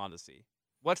him and Mondesi?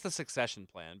 What's the succession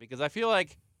plan? Because I feel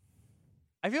like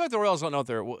the Royals don't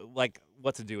know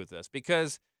what to do with this.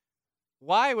 Because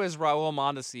why was Raul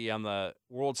Mondesi on the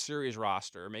World Series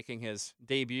roster making his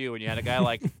debut when you had a guy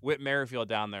like Whit Merrifield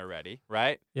down there ready,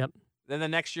 right? Yep. Then the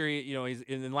next year,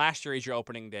 last year he's your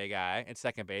opening day guy at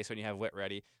second base when you have Whit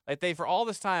ready. Like they for all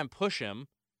this time push him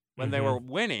when they were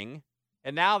winning,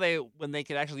 and now when they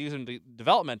could actually use him to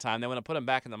development time, they want to put him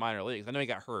back in the minor leagues. I know he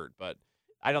got hurt, but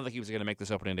I don't think he was going to make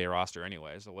this opening day roster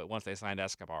anyway. So once they signed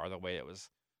Escobar, the way it was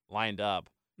lined up,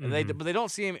 and but they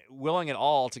don't seem willing at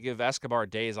all to give Escobar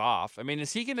days off. I mean,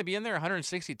 is he going to be in there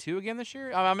 162 again this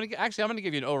year? I'm going to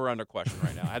give you an over/under question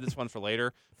right now. I had this one for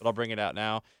later, but I'll bring it out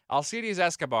now. Alcides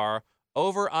Escobar.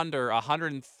 Over/under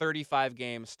 135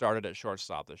 games started at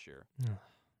shortstop this year.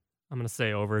 I'm going to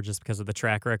say over just because of the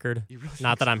track record. You really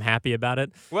Not that I'm happy about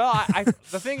it. Well,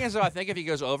 the thing is, though, I think if he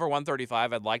goes over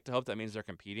 135, I'd like to hope that means they're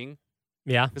competing.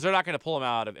 Yeah. Because they're not going to pull him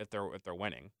out if they're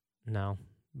winning. No,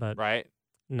 but right?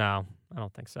 No, I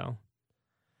don't think so.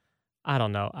 I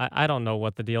don't know. I don't know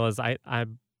what the deal is. I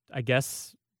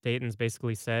guess Dayton's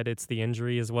basically said it's the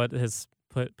injury is what has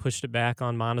pushed it back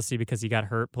on Mondesi because he got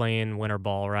hurt playing winter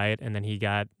ball, right? And then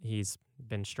he's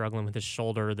been struggling with his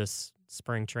shoulder this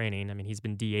spring training. I mean, he's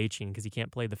been DHing because he can't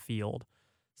play the field.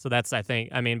 So that's, I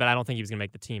mean, but I don't think he was going to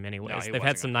make the team anyways. They've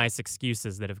had some nice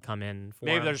excuses that have come in for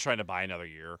him. They're just trying to buy another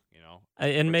year,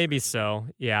 And maybe so,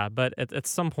 yeah. But at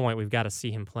some point, we've got to see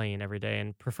him playing every day,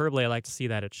 and preferably I like to see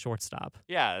that at shortstop.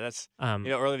 Yeah, that's,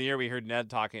 early in the year we heard Ned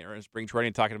talking, or in spring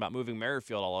training, talking about moving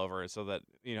Merrifield all over so that,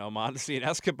 Mondesi and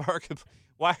Escobar could,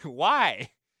 why?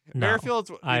 No,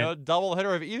 Merrifield's double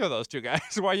hitter of either of those two guys.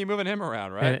 Why are you moving him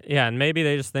around, right? And maybe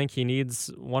they just think he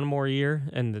needs one more year,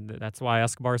 and that's why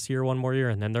Escobar's here one more year,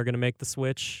 and then they're going to make the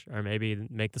switch, or maybe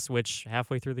make the switch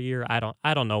halfway through the year. I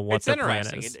don't know what the plan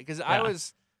is. Because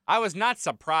I was not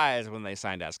surprised when they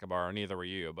signed Escobar, and neither were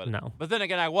you. But no. But then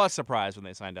again, I was surprised when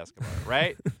they signed Escobar,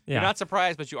 right? Yeah. You're not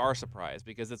surprised, but you are surprised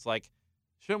because it's like,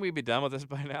 shouldn't we be done with this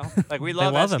by now? Like we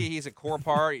love Esky. He's a core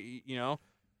part,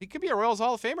 He could be a Royals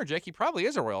Hall of Famer, Jake. He probably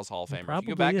is a Royals Hall of Famer. If you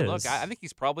go back and look, I think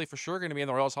he's probably for sure going to be in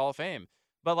the Royals Hall of Fame.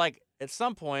 But like at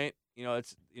some point,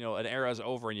 it's an era is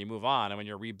over and you move on. And when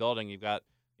you're rebuilding, you've got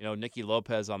Nicky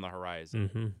Lopez on the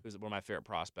horizon, who's one of my favorite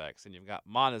prospects, and you've got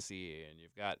Mondesi, and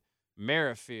you've got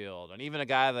Merrifield, and even a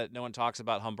guy that no one talks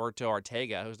about, Humberto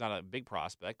Ortega, who's not a big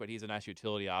prospect, but he's a nice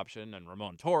utility option, and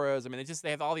Ramon Torres. I mean, they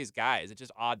have all these guys. It's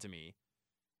just odd to me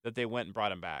that they went and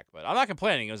brought him back. But I'm not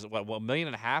complaining. It was $1.5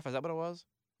 million? Is that what it was?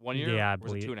 1 year? Yeah, I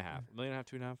believe. believe. $2.5 million,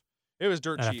 $2.5. It was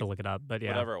dirt cheap. I'd have to look it up, but yeah.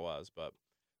 Whatever it was. But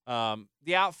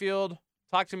the outfield,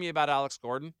 talk to me about Alex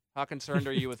Gordon. How concerned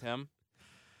are you with him?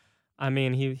 I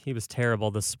mean, he was terrible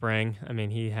this spring. I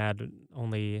mean, he had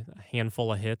only a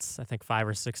handful of hits, I think 5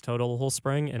 or 6 total the whole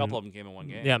spring. And a couple of them came in one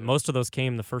game. Yeah, most of those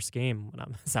came the first game when I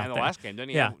was out there. And the last game,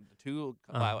 didn't he have two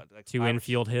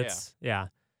infield hits? Yeah.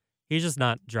 He's just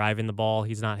not driving the ball.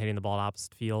 He's not hitting the ball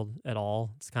opposite field at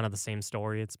all. It's kind of the same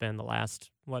story. It's been the last,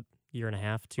 year and a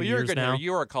half, 2 years now. Well,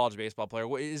 you're a college baseball player.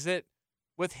 Is it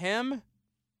with him?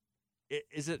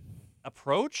 Is it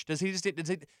approach? Is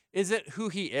it who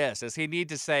he is? Does he need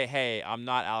to say, "Hey, I'm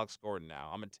not Alex Gordon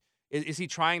now"? Is he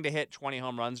trying to hit 20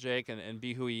 home runs, Jake, and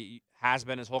be who he has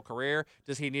been his whole career?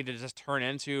 Does he need to just turn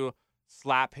into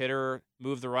slap hitter,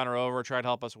 move the runner over, try to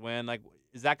help us win? Like,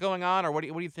 is that going on, or what do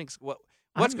you think?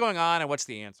 What's going on, and what's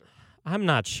the answer? I'm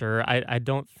not sure. I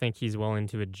don't think he's willing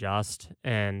to adjust,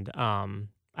 and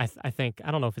I I think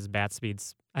I don't know if his bat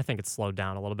speed's. I think it's slowed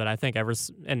down a little bit. I think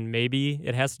and maybe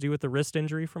it has to do with the wrist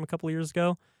injury from a couple of years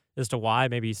ago as to why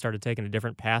maybe he started taking a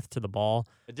different path to the ball.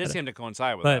 It did seem to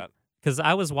coincide with but that. because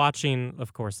I was watching,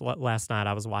 of course, last night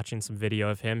I was watching some video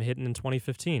of him hitting in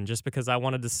 2015 just because I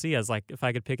wanted to see as like if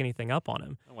I could pick anything up on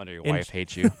him. No wonder your wife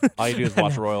hates you. All you do is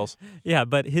watch Royals. Yeah,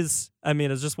 but I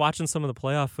was just watching some of the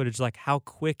playoff footage, like how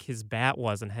quick his bat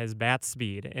was and his bat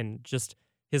speed, and just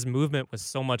his movement was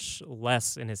so much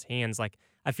less in his hands. Like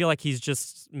I feel like he's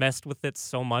just messed with it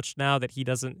so much now that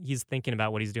he's thinking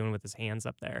about what he's doing with his hands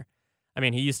up there. I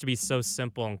mean, he used to be so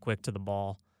simple and quick to the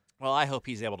ball. Well, I hope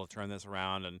he's able to turn this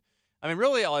around. And I mean,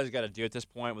 really all he's got to do at this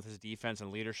point with his defense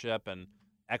and leadership and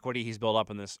equity he's built up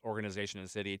in this organization and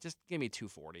city, just give me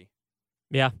 240.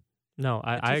 Yeah. No,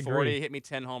 I agree. Hit me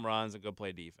 10 home runs and go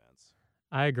play defense.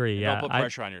 I agree. And yeah. don't put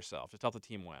pressure on yourself. Just help the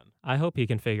team win. I hope he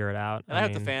can figure it out. And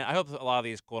I hope a lot of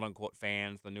these quote unquote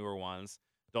fans, the newer ones,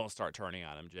 don't start turning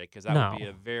on him, Jake, because that would be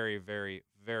a very, very,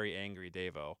 very angry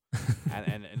Davo,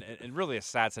 and really a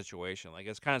sad situation. Like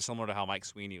it's kind of similar to how Mike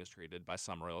Sweeney was treated by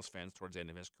some Royals fans towards the end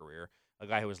of his career. A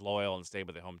guy who was loyal and stayed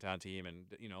with the hometown team, and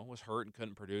was hurt and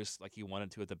couldn't produce like he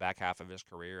wanted to at the back half of his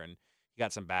career, and he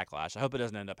got some backlash. I hope it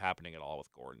doesn't end up happening at all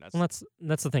with Gordon.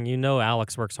 That's the thing.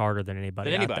 Alex works harder than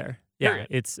anybody out there. Yeah,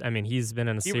 Period. He's been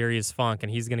in a serious funk,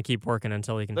 and he's going to keep working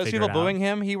until he can Those figure people it out. booing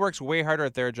him, he works way harder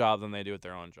at their job than they do at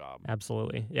their own job.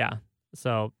 Absolutely, yeah.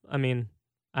 So, I mean,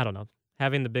 I don't know.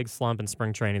 Having the big slump in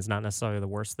spring training is not necessarily the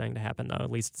worst thing to happen, though. At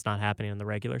least it's not happening in the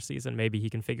regular season. Maybe he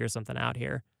can figure something out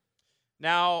here.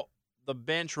 Now, the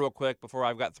bench, real quick, before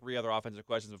I've got 3 other offensive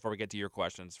questions before we get to your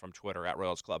questions from Twitter at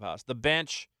Royals Clubhouse. The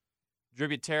bench, Drew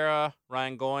Butera,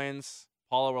 Ryan Goins,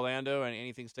 Paulo Orlando, and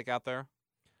anything stick out there?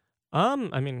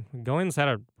 I mean, Goins had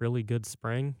a really good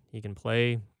spring. He can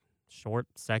play short,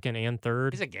 second, and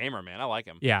third. He's a gamer, man. I like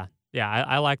him. Yeah.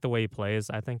 I like the way he plays.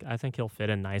 I think he'll fit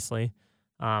in nicely.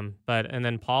 And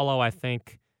then Paulo, I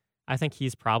think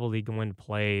he's probably going to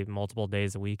play multiple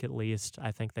days a week at least.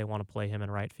 I think they want to play him in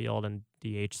right field and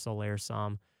DH Soler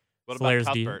some. What about Soler's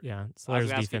Cuthbert?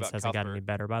 Soler's defense hasn't gotten any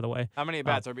better, by the way. How many at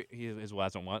bats his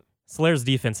hasn't what? Soler's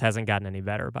defense hasn't gotten any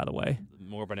better, by the way.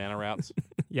 More banana routes.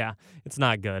 Yeah, it's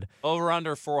not good. Over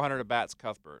under 400 at bats,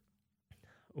 Cuthbert.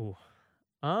 Ooh,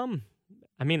 I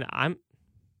mean, I'm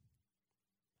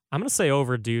gonna say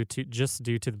over due to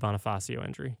the Bonifacio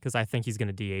injury because I think he's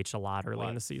gonna DH a lot early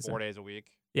in the season. 4 days a week.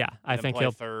 Yeah, I think play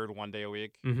he'll third 1 day a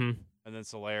week. Mm-hmm. And then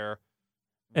Soler.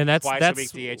 And that's twice a week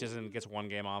DHs and gets 1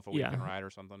 game off a week and ride or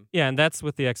something. Yeah, and that's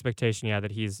with the expectation,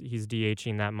 that he's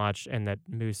DHing that much and that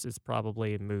Moose is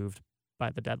probably moved by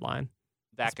the deadline.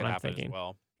 That could happen as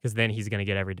well. Because then he's going to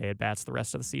get every day at bats the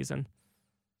rest of the season.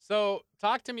 So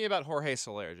talk to me about Jorge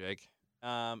Soler, Jake.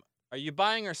 Are you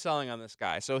buying or selling on this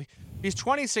guy? So he's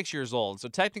 26 years old, so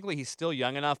technically he's still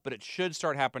young enough, but it should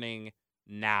start happening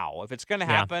now. If it's going to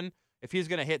happen, if he's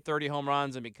going to hit 30 home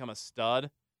runs and become a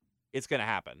stud, it's going to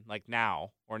happen, like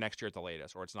now or next year at the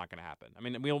latest, or it's not going to happen. I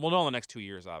mean, we'll know in the next 2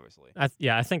 years, obviously.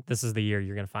 I think this is the year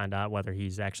you're going to find out whether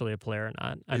he's actually a player or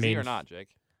not. Is he or not,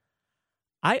 Jake?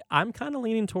 I'm kind of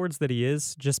leaning towards that he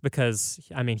is, just because,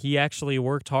 I mean, he actually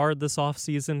worked hard this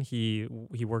offseason. He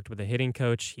worked with a hitting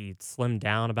coach. He slimmed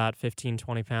down about 15,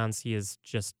 20 pounds. He is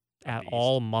just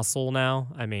all muscle now.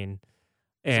 I mean,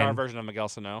 it's our version of Miguel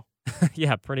Sano.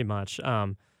 Yeah, pretty much.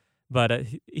 But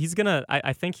he's going to,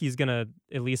 I think he's going to,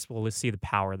 at least we'll see the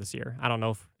power this year. I don't know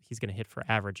if he's going to hit for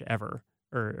average ever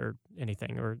or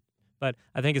anything, but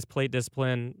I think his plate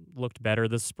discipline looked better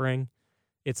this spring.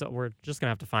 We're just going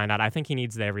to have to find out. I think he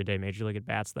needs the everyday Major League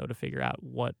at-bats, though, to figure out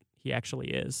what he actually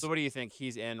is. So what do you think?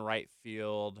 He's in right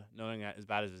field, knowing that as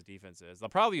bad as his defense is. They'll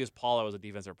probably use Paulo as a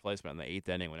defensive replacement in the 8th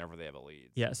inning whenever they have a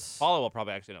lead. Yes. Paulo will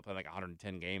probably actually end up playing like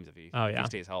 110 games if he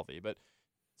stays healthy. But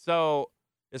so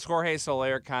is Jorge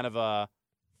Soler kind of a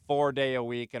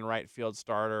 4-day-a-week in right field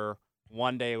starter,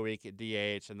 1 day a week at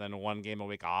DH, and then 1 game a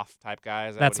week off type guy?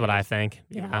 That's what I think.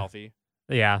 Keep him healthy.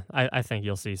 Yeah, I think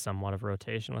you'll see somewhat of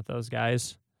rotation with those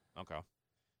guys. Okay.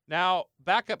 Now,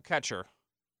 backup catcher.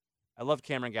 I loved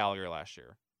Cameron Gallagher last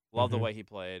year. Loved the way he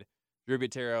played. Drew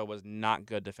Butera was not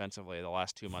good defensively the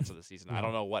last 2 months of the season. I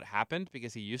don't know what happened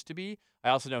because he used to be. I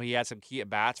also know he had some key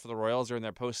at-bats for the Royals during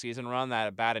their postseason run. That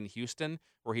at-bat in Houston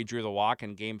where he drew the walk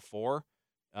in Game 4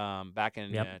 back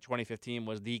in 2015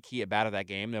 was the key at-bat of that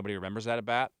game. Nobody remembers that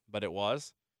at-bat, but it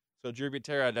was. So Drew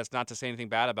Butera, that's not to say anything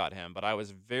bad about him, but I was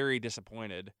very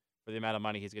disappointed for the amount of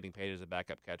money he's getting paid as a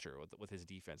backup catcher with his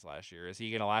defense last year. Is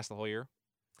he going to last the whole year?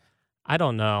 I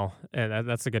don't know.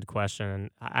 That's a good question. And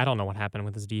I don't know what happened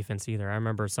with his defense either. I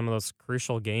remember some of those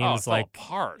crucial Oh, it games, fell like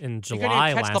apart. in He couldn't even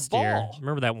July catch the last year. ball.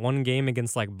 Remember that one game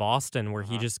against like Boston where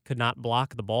he Uh-huh. just could not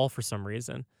block the ball for some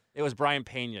reason. It was Brian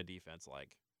Pena defense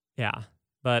like. Yeah.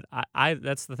 But I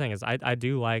that's the thing is I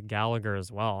do like Gallagher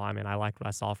as well. I mean, I liked what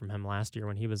I saw from him last year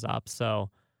when he was up. So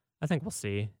I think we'll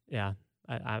see. Yeah.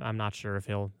 I'm not sure if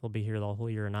he'll be here the whole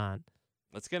year or not.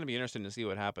 It's going to be interesting to see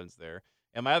what happens there.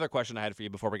 And my other question I had for you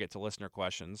before we get to listener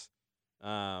questions,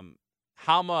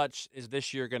 how much is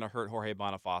this year going to hurt Jorge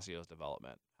Bonifacio's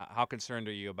development? How concerned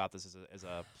are you about this as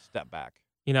a step back?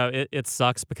 You know, it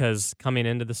sucks because coming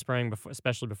into the spring,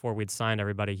 especially before we'd signed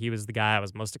everybody, he was the guy I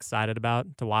was most excited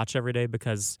about to watch every day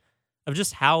because of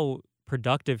just how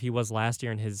productive he was last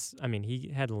year.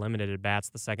 He had limited at bats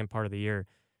the second part of the year.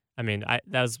 I mean,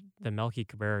 that was the Melky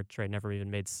Cabrera trade never even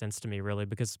made sense to me really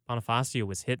because Bonifacio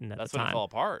was hitting at That's the when it time. fell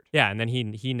apart. Yeah, and then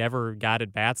he never got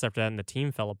at bats after that, and the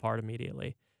team fell apart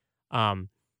immediately.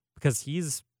 Because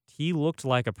he looked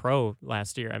like a pro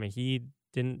last year. I mean, he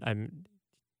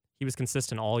was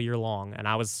consistent all year long, and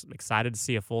I was excited to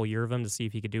see a full year of him to see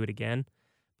if he could do it again.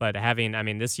 But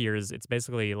this year it's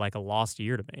basically like a lost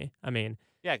year to me. I mean,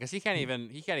 Yeah, because he can't even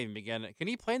begin. Can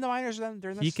he play in the minors then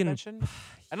during the he can. suspension?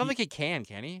 I don't think he can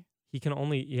he? He can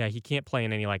only he can't play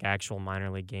in any like actual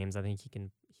minor league games. I think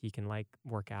he can like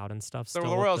work out and stuff. So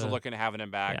still the with Royals are looking at having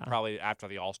him back Yeah. probably after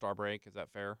the All-Star break. Is that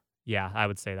fair? Yeah, I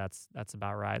would say that's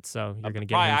about right. So you're going to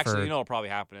get probably him actually, for you know, what'll probably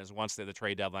happen is once the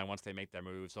trade deadline, once they make their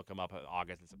moves, they'll come up in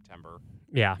August and September.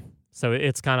 yeah. So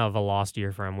it's kind of a lost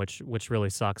year for him, which really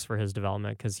sucks for his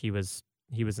development because he was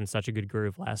in such a good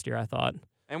groove last year. I thought.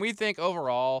 And we think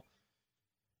overall,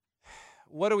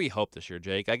 what do we hope this year,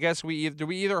 Jake? I guess we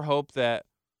either hope that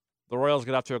the Royals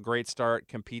get off to a great start,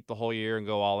 compete the whole year, and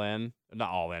go all in. Not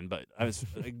all in, but that's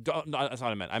not what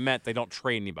I meant. I meant they don't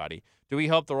trade anybody. Do we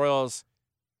hope the Royals?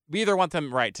 We either want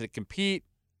them to compete,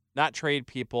 not trade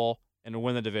people, and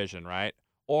win the division, right?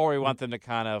 Or we want them to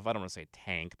kind of, I don't want to say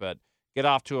tank, but get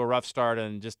off to a rough start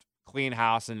and just clean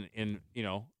house and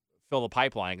fill the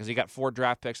pipeline because you got 4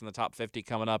 draft picks in the top 50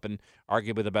 coming up and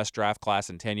arguably the best draft class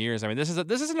in 10 years. I mean, this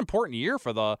is an important year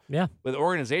for the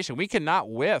organization. We cannot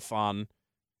whiff on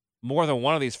more than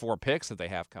one of these 4 picks that they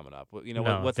have coming up.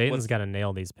 Dayton's got to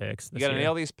nail these picks. You got to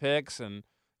nail these picks, and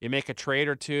you make a trade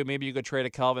or two. Maybe you could trade a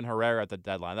Kelvin Herrera at the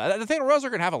deadline. I think the Royals are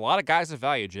going to have a lot of guys of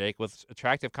value, Jake, with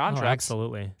attractive contracts. Oh,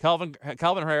 absolutely. Kelvin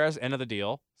Herrera's end of the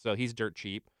deal, so he's dirt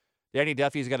cheap. Danny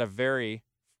Duffy's got a very,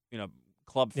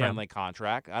 club-friendly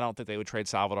contract. I don't think they would trade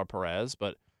Salvador Perez,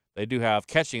 but they do have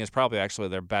catching is probably actually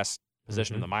their best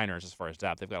position in the minors as far as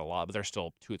depth. They've got a lot, but they're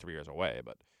still 2 or 3 years away.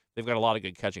 But they've got a lot of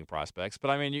good catching prospects.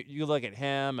 But I mean, you look at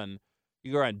him, and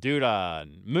you go on Duda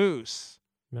and Moose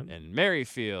and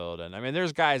Merrifield, and I mean,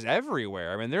 there's guys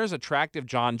everywhere. I mean, there's attractive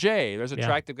John Jay. There's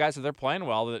attractive guys that they're playing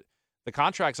well that the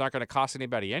contracts aren't going to cost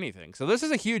anybody anything. So this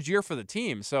is a huge year for the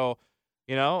team. So,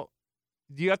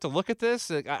 do you have to look at this?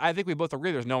 I think we both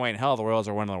agree there's no way in hell the Royals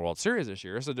are winning the World Series this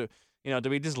year. So do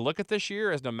we just look at this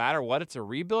year as no matter what, it's a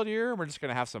rebuild year? We're just going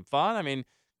to have some fun. I mean,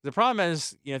 the problem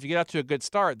is, if you get up to a good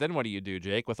start, then what do you do,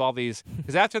 Jake? With all these,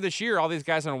 because after this year, all these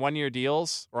guys on 1-year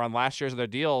deals or on last year's of their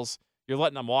deals, you're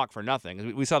letting them walk for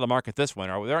nothing. We saw the market this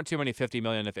winter. There aren't too many $50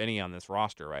 million, if any, on this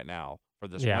roster right now for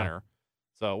this winter.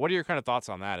 So what are your kind of thoughts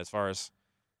on that as far as,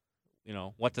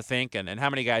 what to think and how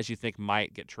many guys you think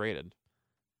might get traded?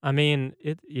 I mean,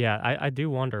 I do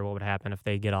wonder what would happen if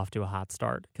they get off to a hot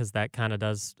start because that kind of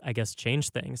does, I guess, change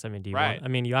things. I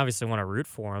mean, you obviously want to root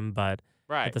for them, but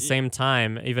at the same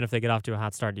time, even if they get off to a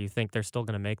hot start, do you think they're still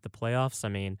going to make the playoffs? I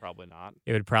mean, probably not.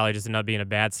 It would probably just end up being a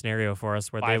bad scenario for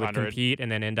us where 500. They would compete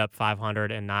and then end up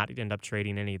 500 and not end up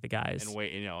trading any of the guys. And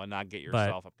wait, and not get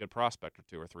yourself a good prospect or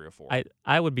 2 or 3 or 4.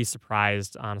 I would be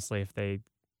surprised, honestly, if they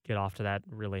get off to that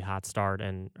really hot start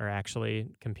and are actually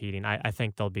competing. I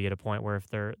think they'll be at a point where if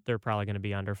they're probably going to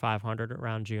be under 500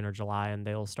 around June or July and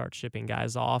they'll start shipping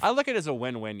guys off. I look at it as a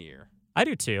win-win year. I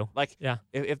do too.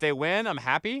 If they win, I'm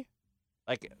happy.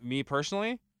 Like me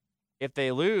personally, if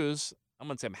they lose, I'm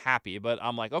gonna say I'm happy, but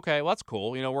I'm like, okay, well that's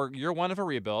cool. We're year 1 of a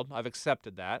rebuild. I've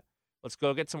accepted that. Let's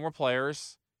go get some more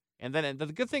players. And then the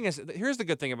good thing is, here's the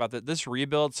good thing about this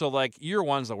rebuild. So year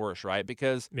 1's the worst, right?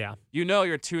 Because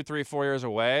you're 2, 3, 4 years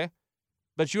away,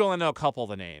 but you only know a couple of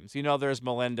the names. There's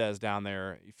Melendez down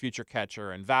there, future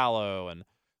catcher, and Vallo, and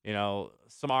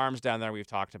some arms down there we've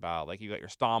talked about. Like you got your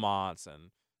Stammonts,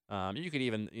 and you could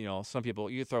even some people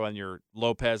you throw in your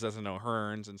Lopez's and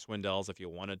O'Hearns and Swindells if you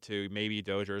wanted to, maybe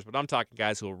Dozers. But I'm talking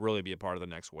guys who will really be a part of the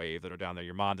next wave that are down there.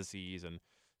 Your Mondesies and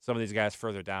some of these guys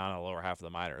further down in the lower half of the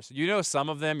minors. Some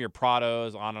of them, your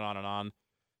Prados, on and on and on.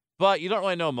 but you don't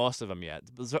really know most of them yet.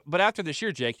 But after this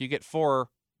year, Jake, you get 4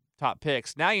 top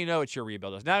picks. Now you know what your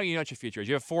rebuild is. Now you know what your future is.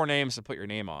 You have 4 names to put your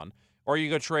name on. Or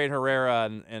you go trade Herrera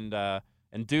and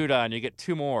Duda, and you get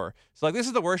 2 more. So, like, this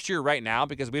is the worst year right now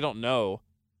because we don't know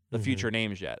the future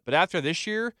names yet. But after this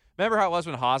year, remember how it was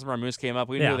when Hosmer and Moose came up?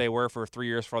 We knew who they were for 3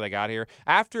 years before they got here.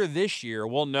 After this year,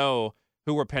 we'll know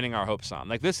who we're pinning our hopes on.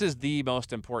 Like, this is the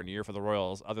most important year for the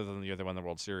Royals other than the year they won the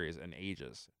World Series in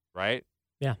ages, right?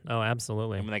 Yeah. Oh,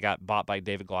 absolutely. And when they got bought by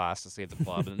David Glass to save the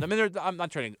club. And, I mean, I'm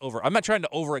not trying to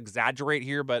over exaggerate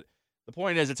here, but the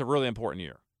point is it's a really important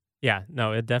year. Yeah,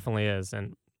 no, it definitely is,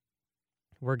 and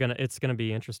it's gonna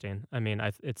be interesting. I mean,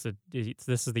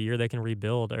 this is the year they can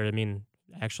rebuild, or I mean,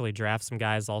 actually draft some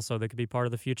guys also that could be part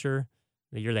of the future.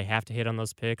 The year they have to hit on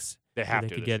those picks. They have to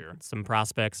could this get year. some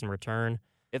prospects in return.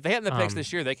 If they hit in the picks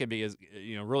this year, they could be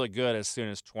really good as soon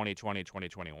as 2020,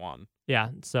 2021. Yeah,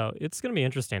 so it's gonna be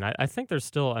interesting. I think there's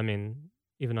still, I mean,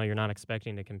 even though you're not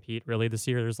expecting to compete really this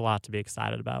year, there's a lot to be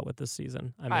excited about with this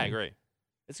season. I agree.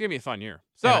 It's going to be a fun year.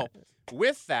 So,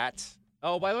 with that,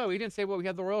 oh, by the way, we didn't say what we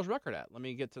had the Royals record at. Let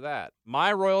me get to that.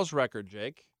 My Royals record,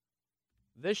 Jake,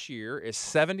 this year is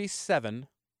 77-85.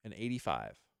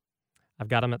 I've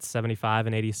got them at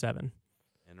 75-87.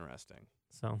 Interesting.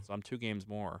 So I'm 2 games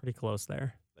more. Pretty close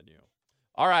there. Than you.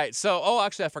 All right. So,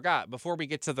 actually, I forgot. Before we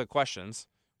get to the questions,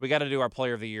 we got to do our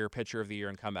Player of the Year, Pitcher of the Year,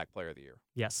 and Comeback Player of the Year.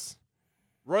 Yes.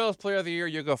 Royals Player of the Year,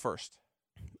 you go first.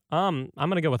 I'm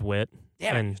gonna go with Witt.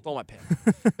 Damn it, you stole my pick.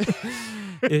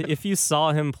 If you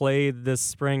saw him play this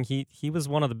spring, he was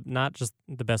one of the, not just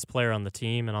the best player on the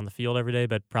team and on the field every day,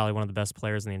 but probably one of the best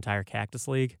players in the entire Cactus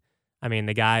League. I mean,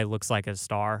 the guy looks like a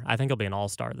star. I think he'll be an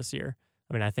all-star this year.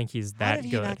 I mean, I think he's that good. How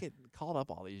did he not get called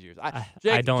up all these years?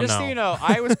 Jake, I don't know. Just so you know,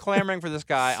 I was clamoring for this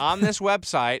guy on this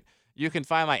website. You can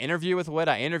find my interview with Witt.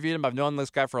 I interviewed him. I've known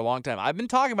this guy for a long time. I've been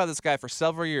talking about this guy for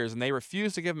several years, and they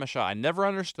refused to give him a shot. I never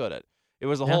understood it. It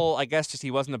was a whole, I guess, just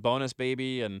he wasn't a bonus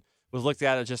baby and was looked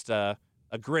at as just a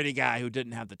gritty guy who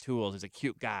didn't have the tools. He's a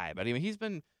cute guy. But I mean, he's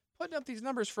been putting up these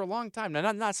numbers for a long time. Now,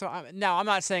 I'm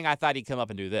not saying I thought he'd come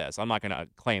up and do this. I'm not going to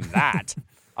claim that.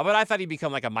 But I thought he'd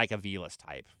become like a Mike Aviles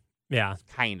type. Yeah.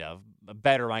 Kind of. A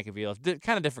better Mike Aviles.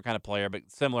 Kind of different kind of player, but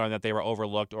similar in that they were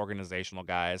overlooked organizational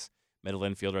guys, middle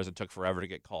infielders. It took forever to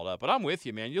get called up. But I'm with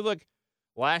you, man. You look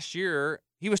last year,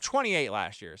 he was 28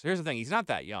 last year. So here's the thing. He's not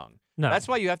that young. No. That's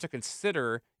why you have to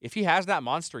consider if he has that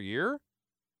monster year.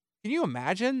 Can you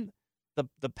imagine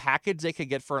the package they could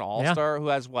get for an all-star who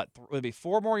has would it be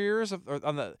 4 more years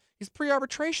he's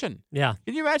pre-arbitration. Yeah.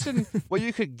 Can you imagine what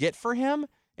you could get for him?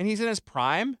 And he's in his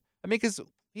prime. I mean, because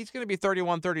he's going to be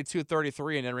 31, 32,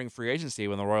 33 and entering free agency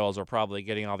when the Royals are probably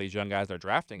getting all these young guys they're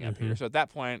drafting up here. So at that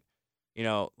point,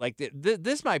 like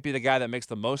this might be the guy that makes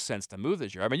the most sense to move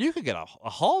this year. I mean, you could get a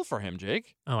haul for him,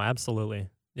 Jake. Oh, absolutely.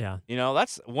 Yeah.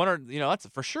 That's that's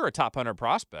for sure a top 100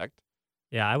 prospect.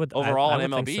 Yeah, I would overall I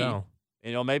in would MLB. think so.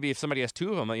 Maybe if somebody has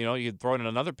 2 of them, you could throw in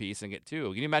another piece and get 2.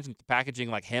 Can you imagine packaging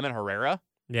like him and Herrera?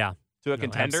 Yeah. To a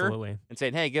contender absolutely. And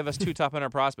saying, hey, give us 2 top 100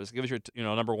 prospects. Give us your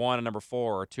number 1 and number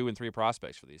 4 or 2 and 3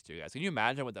 prospects for these 2 guys. Can you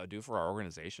imagine what that would do for our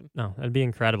organization? No, that'd be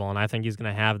incredible. And I think he's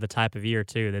going to have the type of year,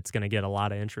 too, that's going to get a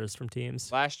lot of interest from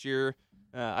teams. Last year,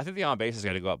 I think the on base is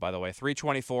going to go up, by the way.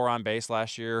 324 on base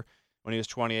last year when he was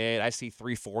 28. I see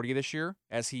 340 this year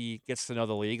as he gets to know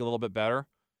the league a little bit better.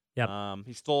 Yep.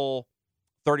 He stole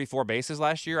 34 bases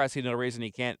last year. I see no reason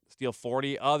he can't steal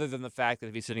 40 other than the fact that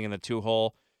if he's sitting in the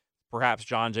 2-hole, perhaps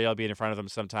John Jay will be in front of him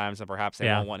sometimes, and perhaps they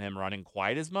won't want him running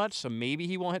quite as much, so maybe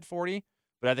he won't hit 40,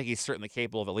 but I think he's certainly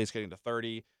capable of at least getting to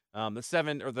 30.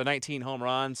 The 19 home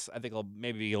runs, I think he'll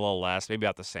maybe be a little less, maybe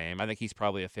about the same. I think he's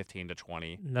probably a 15 to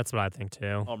 20 That's what I think,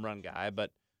 too. home run guy,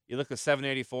 but you look at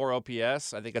 784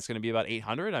 OPS, I think that's going to be about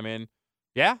 800. I mean,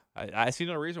 yeah, I see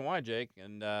no reason why, Jake,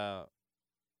 and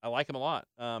I like him a lot.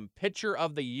 Pitcher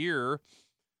of the year,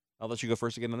 I'll let you go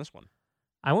first again on this one.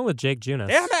 I went with Jake Junis.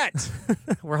 Damn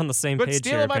it! We're on the same Quit page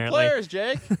stealing here, my apparently. players,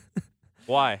 Jake.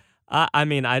 Why? I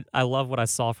mean, I love what I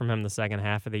saw from him the second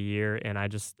half of the year, and I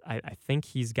think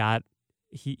he's a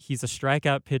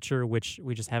strikeout pitcher, which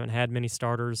we just haven't had many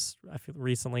starters, I feel,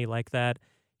 recently like that.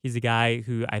 He's a guy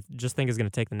who I just think is going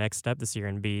to take the next step this year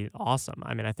and be awesome.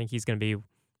 I mean, I think he's going to be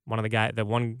the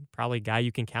one probably guy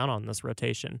you can count on in this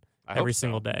rotation every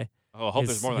single day. Oh, I hope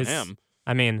there's more than him.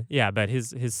 I mean, yeah, but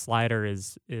his slider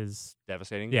is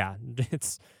devastating. Yeah,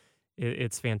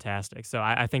 it's fantastic. So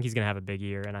I think he's going to have a big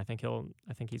year, and I think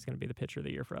he's going to be the pitcher of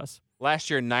the year for us. Last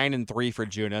year, 9-3 for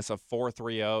Junis, a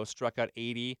 4.30, struck out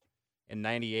 80 and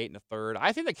 98 in the third.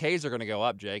 I think the K's are going to go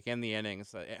up, Jake, in the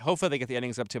innings. Hopefully they get the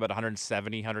innings up to about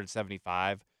 170,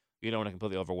 175. You don't want to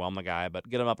completely overwhelm the guy, but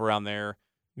get him up around there.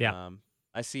 Yeah. I'm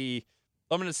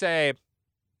going to say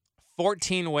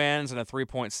 14 wins and a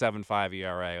 3.75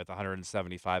 ERA with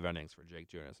 175 innings for Jake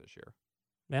Junis this year.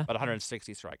 Yeah. But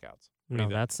 160 strikeouts. What do No, you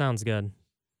think? that sounds good.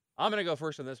 I'm going to go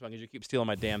first on this one because you keep stealing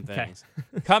my damn Okay. things.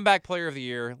 Comeback player of the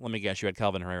year. Let me guess. You had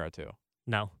Kelvin Herrera, too.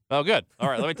 No. Oh, good. All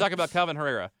right. Let me talk about Kelvin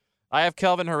Herrera. I have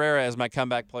Kelvin Herrera as my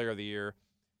comeback player of the year.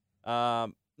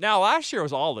 Now, last year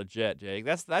was all legit, Jake.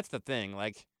 That's the thing.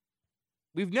 Like,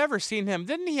 we've never seen him.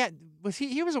 Didn't he?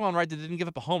 He was the one, right, that didn't give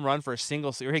up a home run for a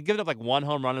single season. He given up like one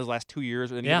home run in his last 2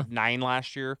 years, and then he gave up 9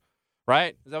 last year,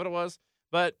 right? Is that what it was?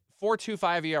 But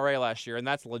 4.25 ERA last year, and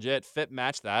that's legit. Fit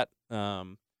matched that. They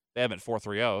have him at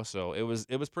 4.30, so it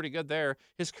was pretty good there.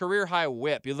 His career high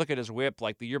WHIP. You look at his WHIP,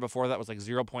 like the year before that was like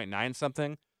 0.9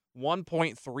 something.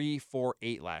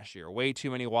 1.348 last year. Way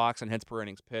too many walks and hits per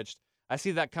innings pitched. I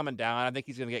see that coming down. I think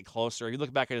he's going to get closer. If you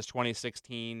look back at his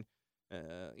 2016, I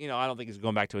don't think he's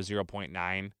going back to a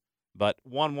 0.9. But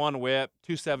 1.1 WHIP,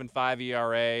 2.75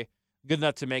 ERA, good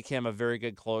enough to make him a very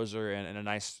good closer and a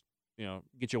nice,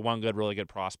 get you one really good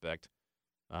prospect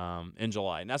in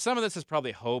July. Now, some of this is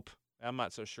probably hope. I'm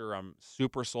not so sure I'm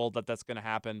super sold that that's going to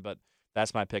happen, but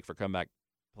that's my pick for comeback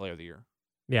player of the year.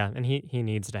 Yeah, and he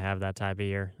needs to have that type of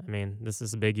year. I mean, this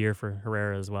is a big year for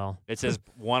Herrera as well. It's his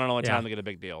one and only Yeah. time to get a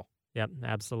big deal. Yep,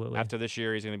 absolutely. After this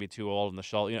year, he's going to be too old, and the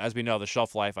shelf. As we know, the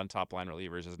shelf life on top line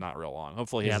relievers is not real long.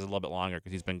 Hopefully, his is a little bit longer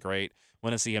because he's been great.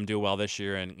 Want to see him do well this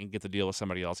year and get the deal with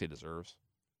somebody else he deserves.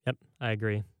 Yep, I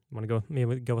agree. Want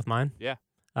to go with mine? Yeah.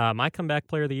 My comeback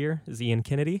player of the year is Ian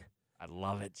Kennedy. I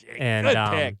love it, Jake. And, good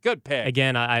pick. Good pick.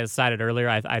 Again, I cited earlier,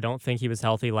 I don't think he was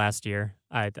healthy last year.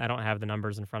 I don't have the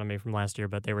numbers in front of me from last year,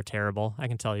 but they were terrible. I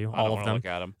can tell you all of them.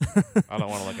 I don't want to look at him. I don't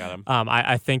want to look at him.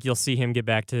 I think you'll see him get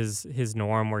back to his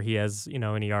norm where he has,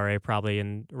 an ERA probably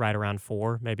in right around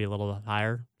 4, maybe a little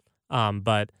higher.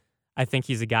 But I think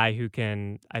he's a guy who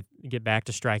can get back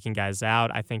to striking guys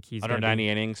out. I think he's 190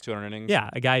 innings, 200 innings.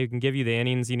 Yeah, a guy who can give you the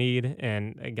innings you need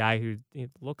and a guy who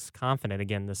looks confident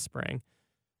again this spring.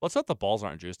 Let's hope the balls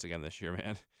aren't juiced again this year,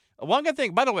 man. One good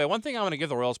thing, by the way, one thing I'm going to give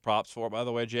the Royals props for, by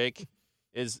the way, Jake,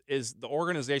 is the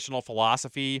organizational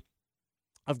philosophy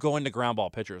of going to ground ball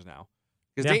pitchers now.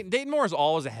 Because Dayton Moore is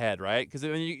always ahead, right? Because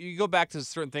when you go back to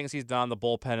certain things he's done, the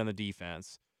bullpen and the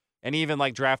defense, and even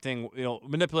like drafting,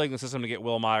 manipulating the system to get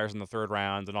Will Myers in the 3rd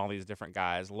round and all these different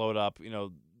guys, load up,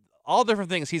 all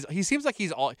different things. He seems like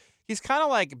he's kind of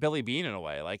like Billy Beane in a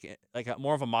way, like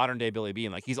more of a modern day Billy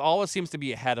Beane. Like he's always seems to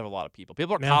be ahead of a lot of people.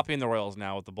 People are copying the Royals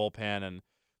now with the bullpen and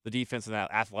the defense and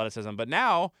that athleticism. But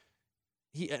now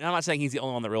and I'm not saying he's the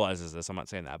only one that realizes this. I'm not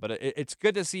saying that, but it's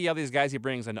good to see how these guys he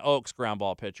brings in. Oaks ground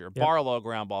ball pitcher, Barlow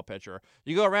ground ball pitcher.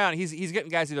 You go around, he's getting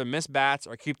guys either miss bats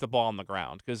or keep the ball on the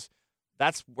ground because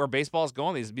that's where baseball is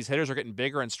going. These hitters are getting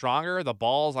bigger and stronger. The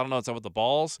balls, I don't know what's up with the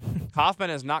balls. Kauffman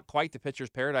is not quite the pitcher's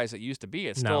paradise it used to be.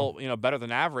 It's still better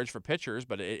than average for pitchers,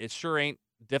 but it sure ain't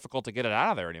difficult to get it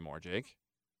out of there anymore, Jake.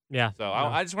 Yeah. So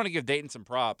I just want to give Dayton some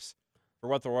props for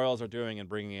what the Royals are doing and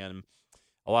bringing in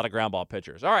a lot of ground ball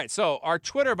pitchers. All right, so our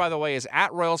Twitter, by the way, is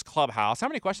at Royals Clubhouse. How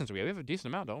many questions do we have? We have a decent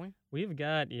amount, don't we? We've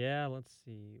got, let's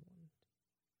see.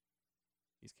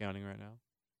 He's counting right now.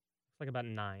 Like about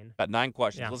 9. About 9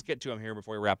 questions. Yeah. Let's get to him here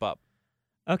before we wrap up.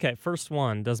 Okay, first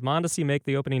one. Does Mondesi make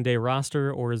the opening day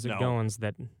roster, or is it No. Goins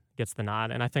that gets the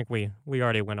nod? And I think we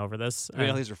already went over this. Do we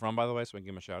know who these are from, by the way, so we can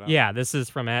give him a shout out? Yeah, this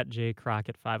is from at J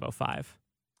Crockett 505.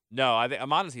 No, I think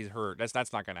Mondesi's hurt. That's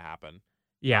not going to happen.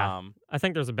 Yeah, I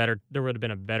think there would have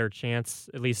been a better chance.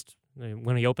 At least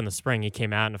when he opened the spring, he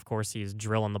came out, and of course he's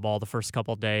drilling the ball the first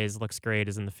couple of days. Looks great,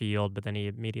 is in the field, but then he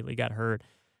immediately got hurt. I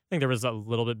think there was a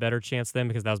little bit better chance then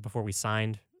because that was before we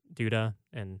signed Duda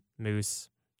and Moose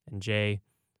and Jay.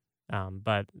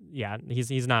 But yeah,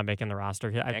 he's not making the roster.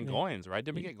 And Goins, right?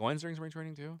 Did we get Goins during spring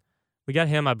training too? We got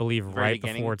him, I believe, Very right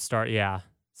beginning? before it started. Yeah.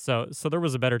 So there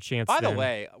was a better chance. By the then.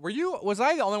 way, was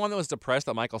I the only one that was depressed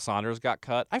that Michael Saunders got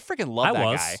cut? I freaking love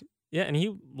that guy. Yeah, and he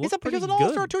He's looked pretty an good.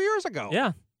 all-star 2 years ago.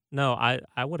 Yeah. No, I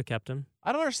would have kept him.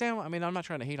 I don't understand. I mean, I'm not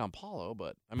trying to hate on Paulo,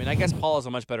 but I mean, I guess Paulo's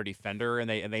a much better defender, and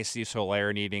they see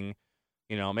Soler needing,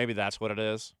 maybe that's what it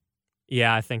is.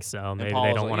 Yeah, I think so. Maybe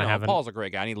they don't want to have him. Paul's a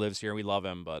great guy, and he lives here. We love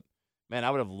him, but man, I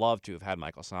would have loved to have had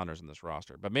Michael Saunders in this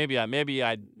roster. But maybe I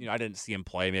didn't see him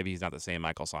play. Maybe he's not the same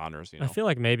Michael Saunders. I feel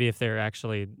like maybe if they're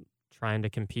actually trying to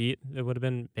compete, it would have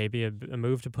been maybe a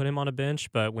move to put him on a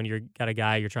bench. But when you've got a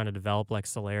guy you're trying to develop like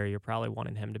Soler, you're probably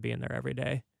wanting him to be in there every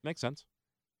day. Makes sense.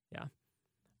 Yeah.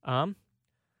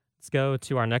 Let's go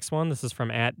to our next one. This is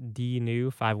from at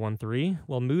DNew513.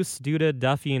 Will Moose, Duda,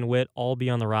 Duffy, and Witt all be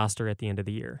on the roster at the end of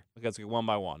the year? Okay, let's go one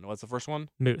by one. What's the first one?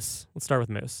 Moose. Let's start with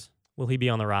Moose. Will he be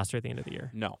on the roster at the end of the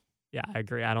year? No. Yeah, I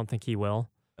agree. I don't think he will.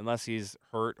 Unless he's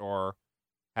hurt or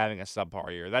having a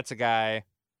subpar year. That's a guy.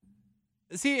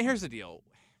 See, here's the deal.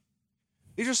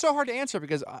 These are so hard to answer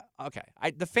because,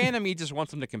 the fan of me just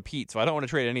wants them to compete, so I don't want to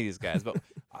trade any of these guys. But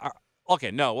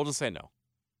no, we'll just say no.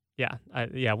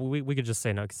 Yeah, we could just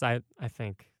say no because I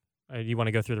think you want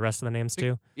to go through the rest of the names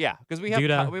too. Yeah, because we have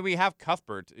Duda. we have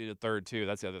Cuthbert third too.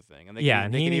 That's the other thing. And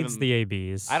And he needs even,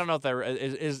 the ABs. I don't know if that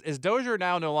is Dozier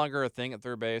now no longer a thing at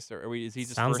third base, or is he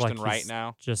just Sounds first like and right he's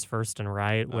now? Just first and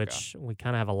right, Okay. which we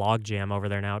kind of have a log jam over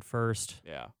there now at first.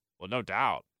 Yeah, well, no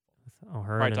doubt. O'Hearn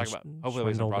Probably and talk about hopefully we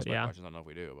have some Schwindel, but prospect yeah, questions. I don't know if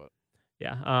we do, but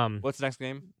yeah. what's the next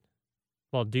game?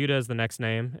 Well, Duda is the next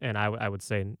name, and I would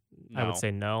say No.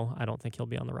 no. I don't think he'll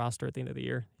be on the roster at the end of the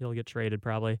year. He'll get traded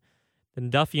probably. Then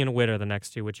Duffy and Witt are the next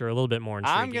two, which are a little bit more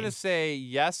intriguing. I'm gonna say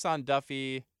yes on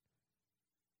Duffy,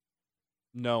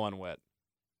 no on Witt.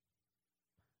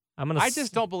 I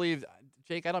just don't believe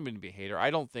Jake. I don't mean to be a hater. I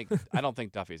don't think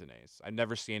Duffy's an ace. I've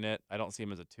never seen it. I don't see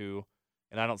him as a 2,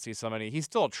 and I don't see somebody. He's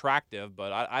still attractive,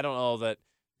 but I don't know that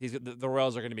the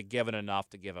Royals are going to be given enough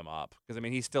to give him up because I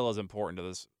mean he still is important to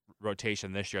this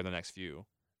rotation this year and the next few.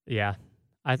 Yeah.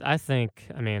 I think,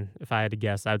 I mean, if I had to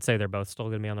guess, I'd say they're both still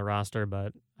going to be on the roster,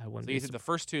 but I wouldn't So you said the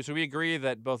first two. So we agree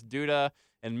that both Duda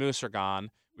and Moose are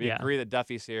gone. We agree that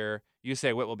Duffy's here. You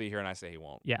say Witt will be here, and I say he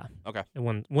won't. Yeah. Okay. It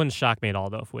wouldn't shock me at all,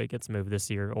 though, if Witt gets moved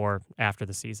this year or after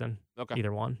the season. Okay.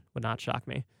 Either one would not shock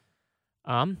me.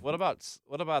 What about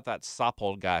that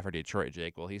Soppold guy for Detroit,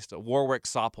 Jake? Will he still Warwick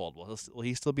Soppold? Will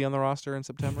he still be on the roster in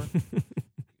September?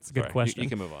 It's a good question. You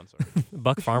can move on. Sorry.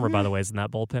 Buck Farmer, by the way, is in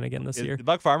that bullpen again this year.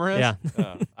 Buck Farmer is? Yeah.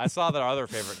 I saw that our other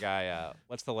favorite guy.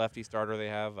 What's the lefty starter they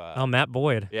have? Matt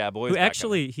Boyd. Yeah, Boyd's Who back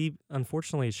actually, he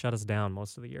unfortunately shut us down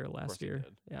most of the year last year.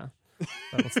 Yeah.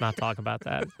 But let's not talk about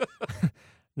that.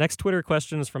 Next Twitter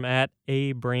question is from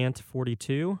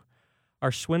 @abrant42. Are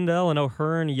Schwindel and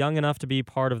O'Hearn young enough to be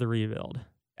part of the rebuild?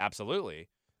 Absolutely,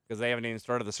 because they haven't even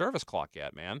started the service clock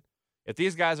yet, man. If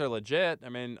these guys are legit, I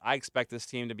mean, I expect this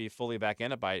team to be fully back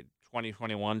in it by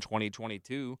 2021,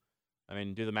 2022. I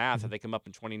mean, do the math. If they come up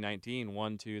in 2019,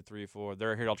 1, 2, 3, 4,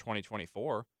 they're here till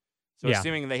 2024. So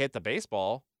assuming they hit the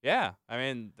baseball, I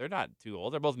mean, they're not too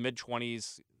old. They're both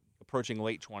mid-20s, approaching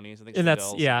late 20s. I think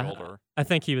Schwindel's older. I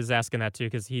think he was asking that too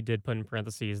because he did put in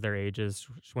parentheses their ages.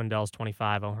 Schwindel's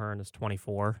 25, O'Hearn is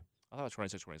 24. I thought it was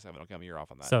 26, 27. Okay, I'm a year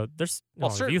off on that. So there's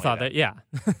certainly you thought that, yeah.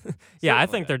 Yeah, I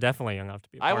think they're definitely young enough to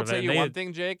be a part I will of it. tell you one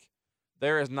thing, Jake.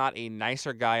 There is not a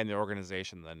nicer guy in the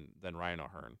organization than Ryan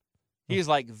O'Hearn. He's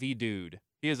like the dude.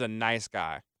 He is a nice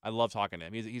guy. I love talking to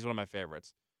him. He's one of my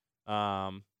favorites.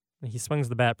 He swings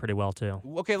the bat pretty well too.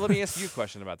 Okay, let me ask you a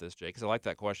question about this, Jake, because I like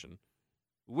that question.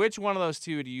 Which one of those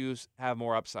two do you have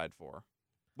more upside for?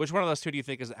 Which one of those two do you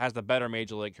think has the better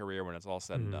major league career when it's all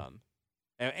said and done?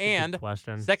 And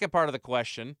second part of the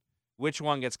question, which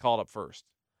one gets called up first?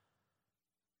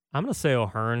 I'm going to say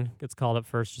O'Hearn gets called up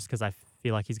first just because I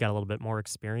feel like he's got a little bit more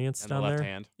experience down there. And the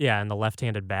left hand? Yeah, and the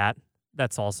left-handed bat.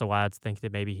 That's also why I'd think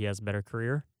that maybe he has a better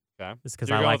career. Okay. Just because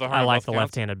I like the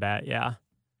left-handed bat, yeah.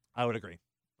 I would agree.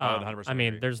 I would 100% I mean,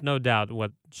 agree. there's no doubt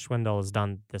what Schwindel has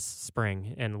done this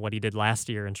spring and what he did last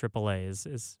year in AAA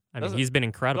is he's been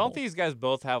incredible. Don't these guys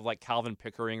both have like Calvin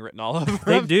Pickering written all over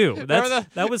them? They do.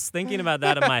 That was thinking about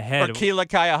that in my head. Or Keila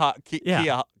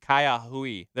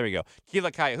Kaiahui. There we go.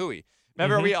 Keila Kaiahui.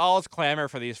 Remember, we always clamor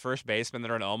for these first basemen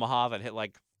that are in Omaha that hit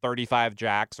like 35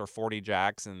 jacks or 40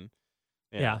 jacks. And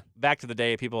back to the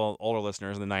day, people, older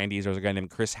listeners in the 90s, there was a guy named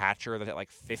Chris Hatcher that hit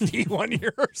like 50 one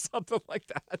year or something like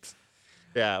that.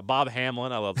 Yeah, Bob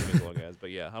Hamlin. I love the little guys.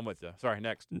 But yeah, I'm with you. Sorry,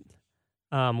 next.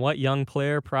 What young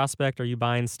player prospect are you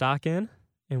buying stock in,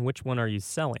 and which one are you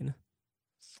selling?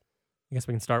 I guess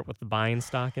we can start with the buying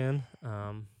stock in.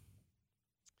 Man,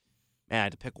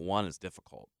 to pick one is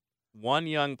difficult. One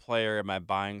young player am I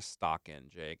buying stock in,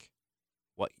 Jake?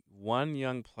 What one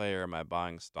young player am I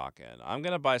buying stock in? I'm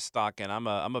gonna buy stock in. I'm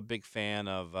a big fan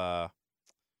of.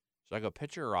 Should I go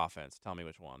pitcher or offense? Tell me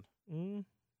which one.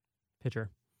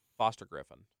 Pitcher. Foster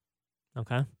Griffin.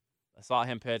 Okay. I saw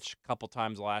him pitch a couple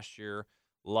times last year.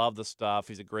 Love the stuff.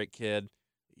 He's a great kid.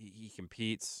 He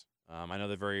competes. I know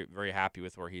they're very, very happy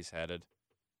with where he's headed.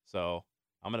 So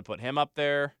I'm going to put him up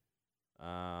there.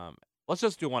 Let's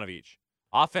just do one of each.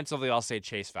 Offensively, I'll say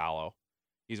Chase Fallow.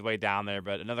 He's way down there,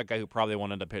 but another guy who probably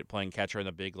won't end up playing catcher in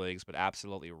the big leagues, but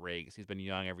absolutely rakes. He's been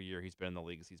young every year he's been in the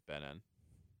leagues he's been in.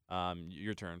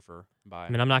 Your turn for buy. I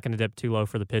mean, I'm not going to dip too low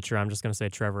for the pitcher. I'm just going to say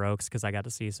Trevor Oaks because I got to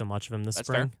see so much of him this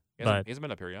spring. Fair. He hasn't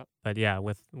been up here yet. But yeah,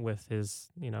 with his,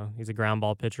 he's a ground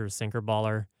ball pitcher, sinker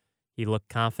baller. He looked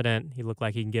confident. He looked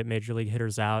like he can get major league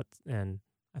hitters out, and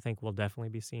I think we'll definitely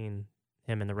be seeing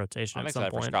him in the rotation I'm at some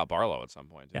excited point. for Scott Barlow at some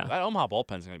point. Too. Yeah. That Omaha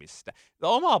bullpen is going to be the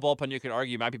Omaha bullpen. You could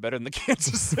argue might be better than the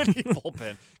Kansas City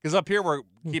bullpen because up here we're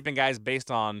keeping guys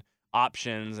based on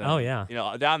options. And, Oh, yeah.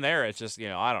 down there it's just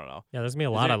I don't know. Yeah, there's gonna be a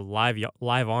Is lot there- of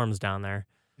live arms down there.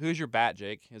 Who's your bat,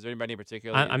 Jake? Is there anybody in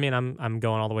particular? I mean, I'm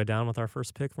going all the way down with our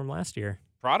first pick from last year.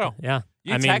 Prado. Yeah,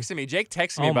 You texted me. Jake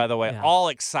texted me, by the way, yeah. all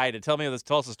excited. Tell us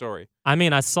the story. I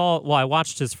mean, I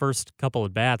watched his first couple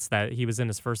of bats that he was in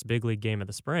his first big league game of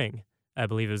the spring. I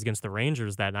believe it was against the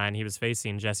Rangers that night, and he was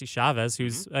facing Jesse Chavez,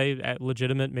 who's a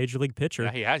legitimate major league pitcher.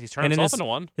 Yeah, he has. He's turned And in himself into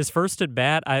one. His first at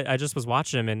bat, I just was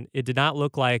watching him, and it did not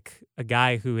look like a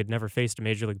guy who had never faced a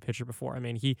major league pitcher before. I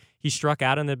mean, he struck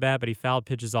out in the bat, but he fouled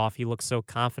pitches off. He looked so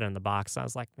confident in the box. I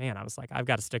was like, I've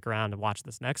got to stick around and watch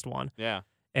this next one. Yeah.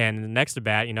 And the next at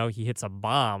bat, he hits a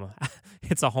bomb,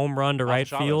 hits a home run to right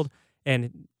Chavez. field,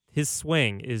 and his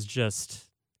swing is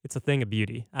it's a thing of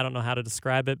beauty. I don't know how to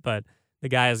describe it, but the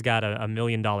guy has got a $1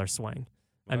 million swing.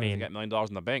 Well, I mean, he's got $1 million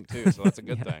in the bank too, so that's a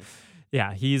good Yeah. thing.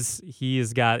 Yeah,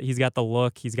 he's got the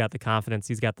look, he's got the confidence,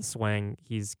 he's got the swing.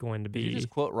 He's going to Did you be. just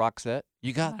quote Roxette?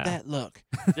 You got Yeah. that look.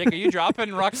 Jake, are you dropping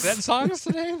Roxette songs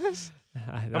today? in this?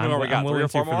 I'm many more we got? I'm 3 or willing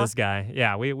 4 to for more? this guy.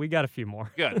 Yeah, we got a few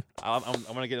more. Good. I'm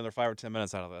gonna get another 5 or 10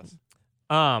 minutes out of this.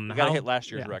 We gotta How- hit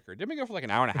last year's yeah, record. Didn't we go for like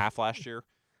an hour and a half last year?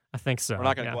 I think so. We're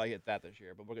not gonna yeah. quite hit that this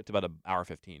year, but we'll get to about an hour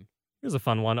 15. Here's a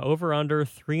fun one. Over under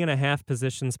 3.5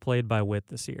 positions played by Witt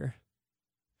this year.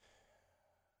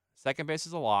 Second base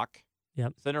is a lock.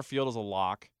 Yep. Center field is a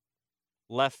lock.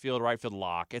 Left field, right field,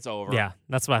 lock. It's over. Yeah,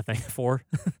 that's what I think. 4.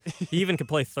 He even could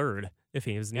play third if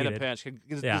he was In a needed. pinch.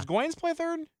 Does Yeah. Goins play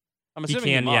third? I'm He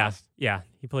assuming can, he yeah, must. yeah.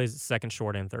 He plays second,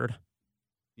 short, and third.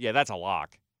 Yeah, that's a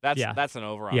lock. That's Yeah. that's an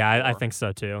over. On Yeah, I 4. think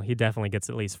so too. He definitely gets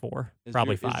at least 4,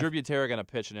 probably 5. Is Drew Butera gonna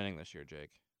pitch an inning this year, Jake?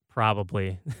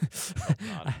 Probably.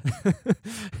 God.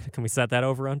 Can we set that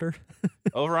over under?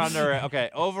 Over under. Okay,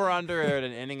 over under at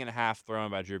an inning and a half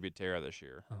thrown by Drew Butera this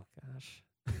year. Oh gosh.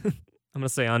 I'm gonna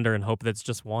say under and hope that it's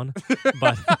just one.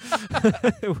 But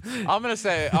I'm gonna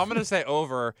say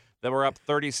over that we're up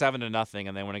 37-0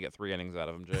 and they want to get 3 innings out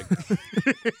of him, Jake.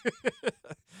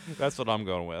 That's what I'm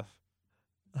going with.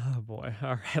 oh boy. All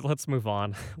right, let's move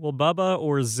on. Will Bubba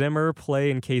or Zimmer play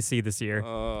in KC this year?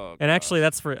 Oh, And actually,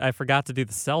 I forgot to do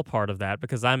the sell part of that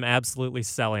because I'm absolutely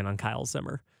selling on Kyle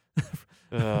Zimmer.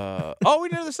 we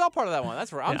did the sell part of that one.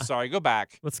 That's right. I'm Yeah. sorry. Go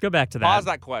back. Let's go back to that. Pause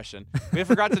that question. We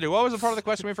forgot to do. What was the part of the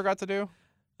question we forgot to do?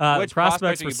 Which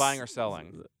prospect are you buying or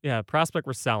selling? Yeah, prospect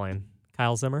we're selling.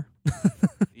 Kyle Zimmer.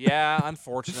 Yeah,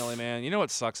 unfortunately, man. You know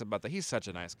what sucks about that? He's such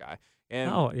a nice guy.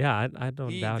 And Oh yeah, I don't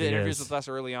he doubt did he interviews is. with us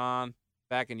early on,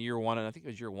 back in year 1, and I think it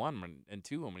was year 1 and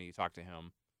 2 when you talked to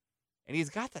him. And he's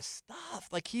got the stuff.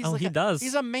 Like he's Oh, like he does.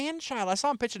 He's a man child. I saw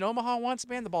him pitch in Omaha once,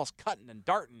 man. The ball's cutting and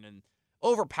darting and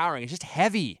overpowering. It's just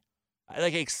heavy.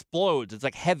 Like it explodes. It's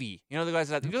like heavy. You know the guys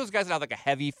that those guys that have like a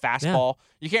heavy fastball.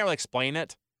 You can't really explain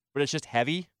it, but it's just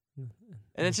heavy.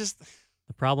 And it's just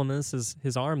The problem is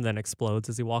his arm then explodes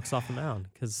as he walks off the mound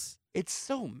because it's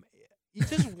so you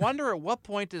just wonder at what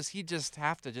point does he just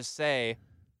have to just say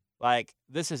like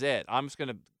this is it. I'm just going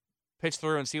to pitch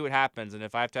through and see what happens, and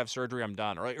if I have to have surgery I'm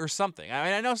done or something. I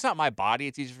mean, I know it's not my body.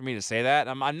 It's easy for me to say that.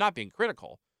 I'm not being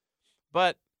critical.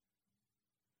 But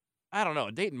I don't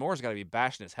know. Dayton Moore's got to be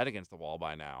bashing his head against the wall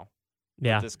by now.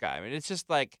 yeah, This guy. I mean, it's just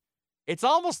like it's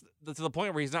almost to the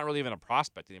point where he's not really even a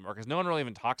prospect anymore because no one really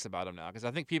even talks about him now because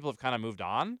I think people have kind of moved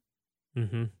on.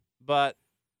 mm-hmm. But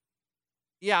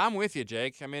yeah, I'm with you,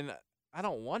 Jake. I mean, I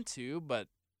don't want to, but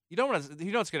you know what's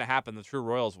going to happen the true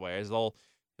Royals way is he'll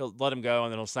let him go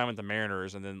and then he'll sign with the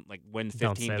Mariners and then like win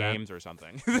Don't 15 say that. games or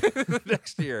something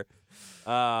next year.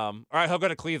 All right, he'll go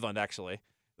to Cleveland actually.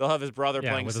 They'll have his brother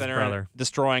Yeah, playing with his center, brother.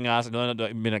 destroying us, and then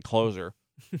a minute closer.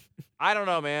 I don't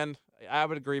know, man. I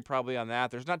would agree probably on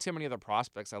that. There's not too many other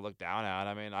prospects I look down at.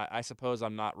 I mean, I suppose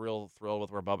I'm not real thrilled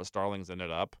with where Bubba Starling's ended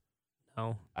up.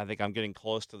 No. I think I'm getting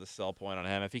close to the sell point on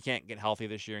him. If he can't get healthy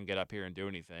this year and get up here and do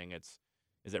anything,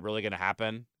 is it really going to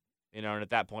happen? You know, and at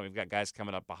that point, we've got guys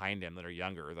coming up behind him that are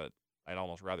younger that I'd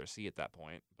almost rather see at that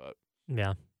point. But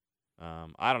Yeah.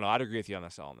 I don't know. I'd agree with you on the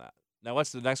sell on that. Now,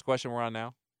 what's the next question we're on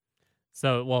now?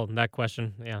 So, well, that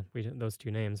question, yeah, those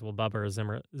two names. Will Bubba or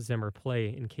Zimmer play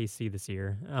in KC this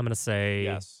year? I'm gonna say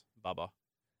Yes, Bubba.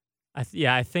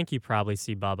 I think you probably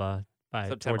see Bubba by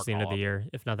September towards the end of the call-up. year.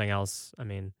 If nothing else, I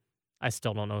mean, I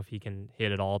still don't know if he can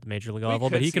hit at all at the major league We level,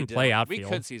 could but he see can play Zimmer. outfield. We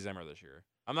could see Zimmer this year.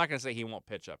 I'm not going to say he won't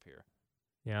pitch up here.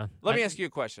 Yeah. Let me ask you a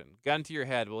question. Gun to your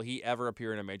head, will he ever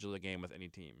appear in a major league game with any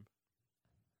team?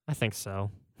 I think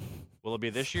so. Will it be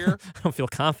this year? I don't feel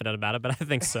confident about it, but I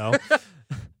think so.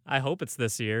 I hope it's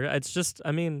this year. It's just,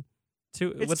 I mean,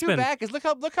 It's too bad because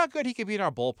look how good he could be in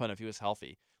our bullpen if he was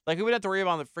healthy. Like we would have to worry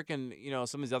about the freaking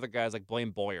some of these other guys like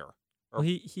Blaine Boyer. Well,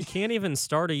 he can't even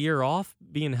start a year off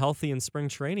being healthy in spring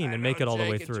training and make it all the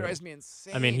way through. It drives me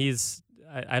insane. I mean,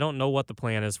 I don't know what the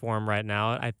plan is for him right now.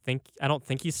 I don't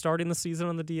think he's starting the season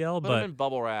on the DL, Put but him in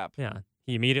bubble wrap. yeah,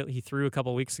 he threw a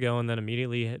couple weeks ago and then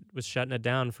immediately was shutting it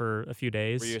down for a few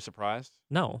days. Were you surprised?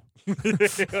 No,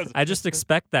 I just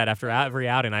expect that after every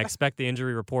outing. I expect the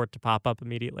injury report to pop up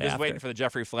immediately. Just after. waiting for the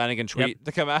Jeffrey Flanagan tweet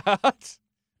to come out.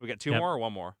 We got two Yep. more or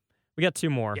one more? We got 2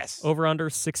 more. Yes. Over under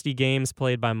 60 games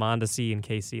played by Mondesi and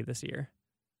KC this year.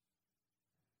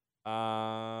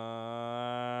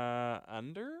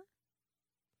 Under?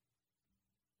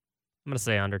 I'm gonna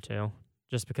say under 2,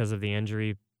 just because of the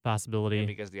injury possibility And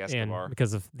because the Escobar. and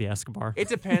because of the Escobar. It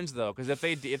depends though, because if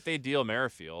they deal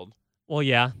Merrifield, Well,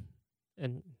 yeah,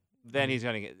 and then he's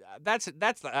gonna get. That's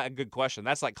a good question.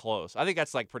 That's like close. I think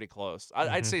that's like pretty close.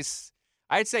 I'd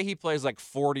say he plays like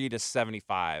 40 to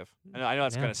 75. I know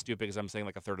that's Yeah. kind of stupid because I'm saying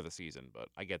like a third of the season, but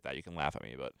I get that. You can laugh at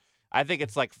me, but I think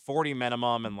it's like 40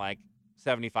 minimum and like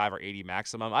 75 or 80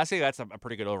 maximum. I say that's a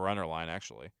pretty good over-under line,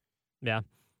 actually. yeah.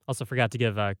 Also forgot to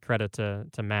give credit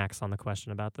to Max on the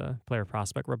question about the player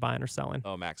prospect we're buying or selling.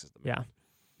 Oh, Max is the man. Yeah.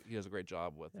 He does a great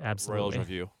job with Royals Absolutely.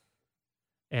 Review.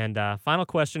 And final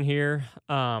question here: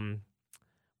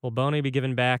 will Boney be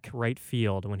given back right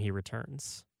field when he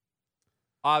returns?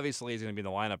 Obviously, he's going to be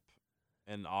in the lineup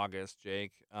in August,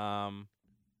 Jake. I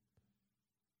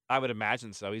would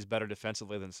imagine so. He's better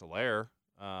defensively than Soler.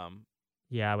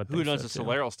 Yeah, I would. Who think knows so if too.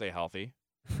 Soler will stay healthy?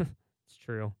 It's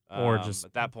true. Or just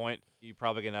at that point, you're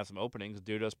probably going to have some openings.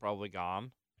 Duda's probably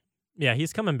gone. yeah,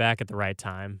 he's coming back at the right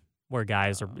time, where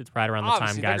guys are. It's right around the time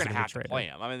Obviously, guys they're are going to going have to to be play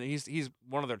traded. him. I mean, he's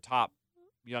one of their top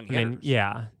young I hitters.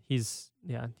 mean,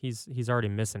 he's already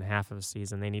missing half of a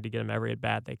season. They need to get him every at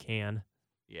bat they can.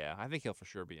 Yeah, I think he'll for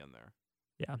sure be in there.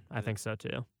 Yeah, I think so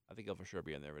too. I think he'll for sure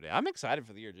be in there every day. I'm excited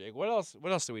for the year, Jake. What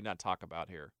else do we not talk about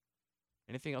here?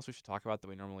 Anything else we should talk about that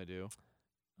we normally do?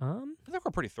 I think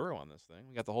we're pretty thorough on this thing.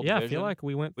 We got the whole Yeah, division. I feel like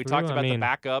we went. We through, talked I about mean, the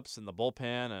backups and the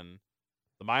bullpen and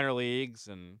the minor leagues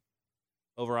and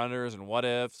over-unders and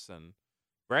what-ifs and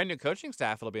brand new coaching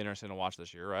staff. It'll be interesting to watch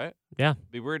this year, right? Yeah,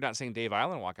 Be weird not seeing Dave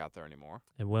Island walk out there anymore.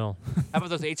 it will. How about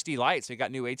those HD lights? We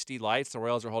got new HD lights. The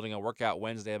Royals are holding a workout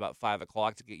Wednesday about 5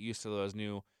 o'clock to get used to those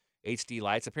new HD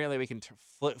lights. Apparently, we can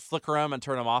flicker them and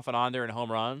turn them off and on during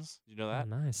home runs. Did you know Oh, that?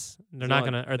 nice. They're They not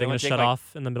only- gonna. Are they they only gonna take, shut like-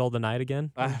 off in the middle of the night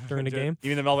again during a game?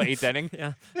 Even in the middle of the 8th inning?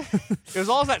 Yeah. It was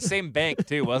all that same bank,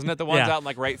 too, wasn't it? The ones Yeah. out in,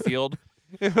 like, right field.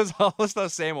 It was almost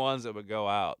those same ones that would go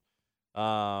out.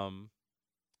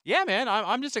 Yeah, man,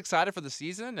 I'm just excited for the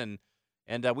season,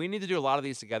 and we need to do a lot of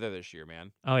these together this year,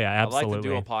 man. Oh yeah, absolutely. I like to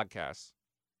do a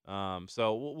podcast.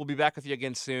 So we'll be back with you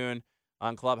again soon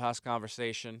on Clubhouse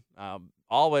Conversation.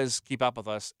 Always keep up with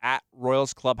us at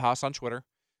Royals Clubhouse on Twitter,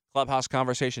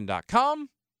 clubhouseconversation.com.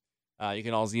 You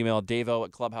can always email Davo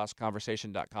at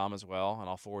clubhouseconversation.com as well, and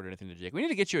I'll forward anything to Jake. We need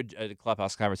to get you a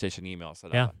Clubhouse Conversation email set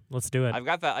up. Yeah, let's do it. I've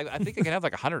got that. I think I can have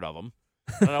like 100 of them.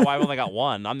 I don't know why I've only got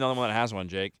one. I'm the only one that has one,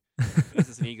 Jake. This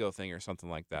is an ego thing or something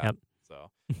like that. Yep. So,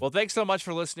 well, thanks so much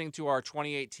for listening to our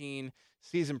 2018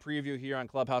 season preview here on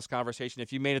Clubhouse Conversation.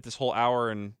 If you made it this whole hour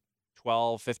and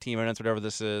 12, 15 minutes, whatever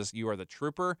this is, you are the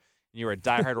trooper. You are a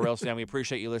diehard Royals fan. We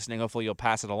appreciate you listening. Hopefully you'll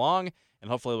pass it along, and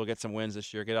hopefully we'll get some wins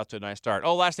this year, get out to a nice start.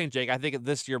 Oh, last thing, Jake, I think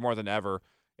this year more than ever,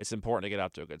 it's important to get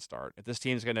out to a good start. If this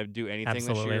team's going to do anything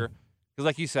Absolutely. this year, because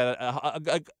like you said,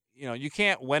 you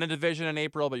can't win a division in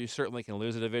April, but you certainly can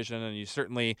lose a division, and you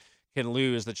certainly can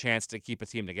lose the chance to keep a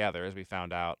team together, as we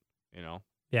found out,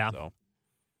 Yeah. So,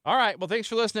 all right. Well, thanks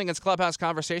for listening. It's Clubhouse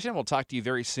Conversation. We'll talk to you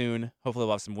very soon. Hopefully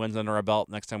we'll have some wins under our belt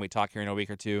next time we talk here in a week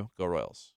or two. Go Royals.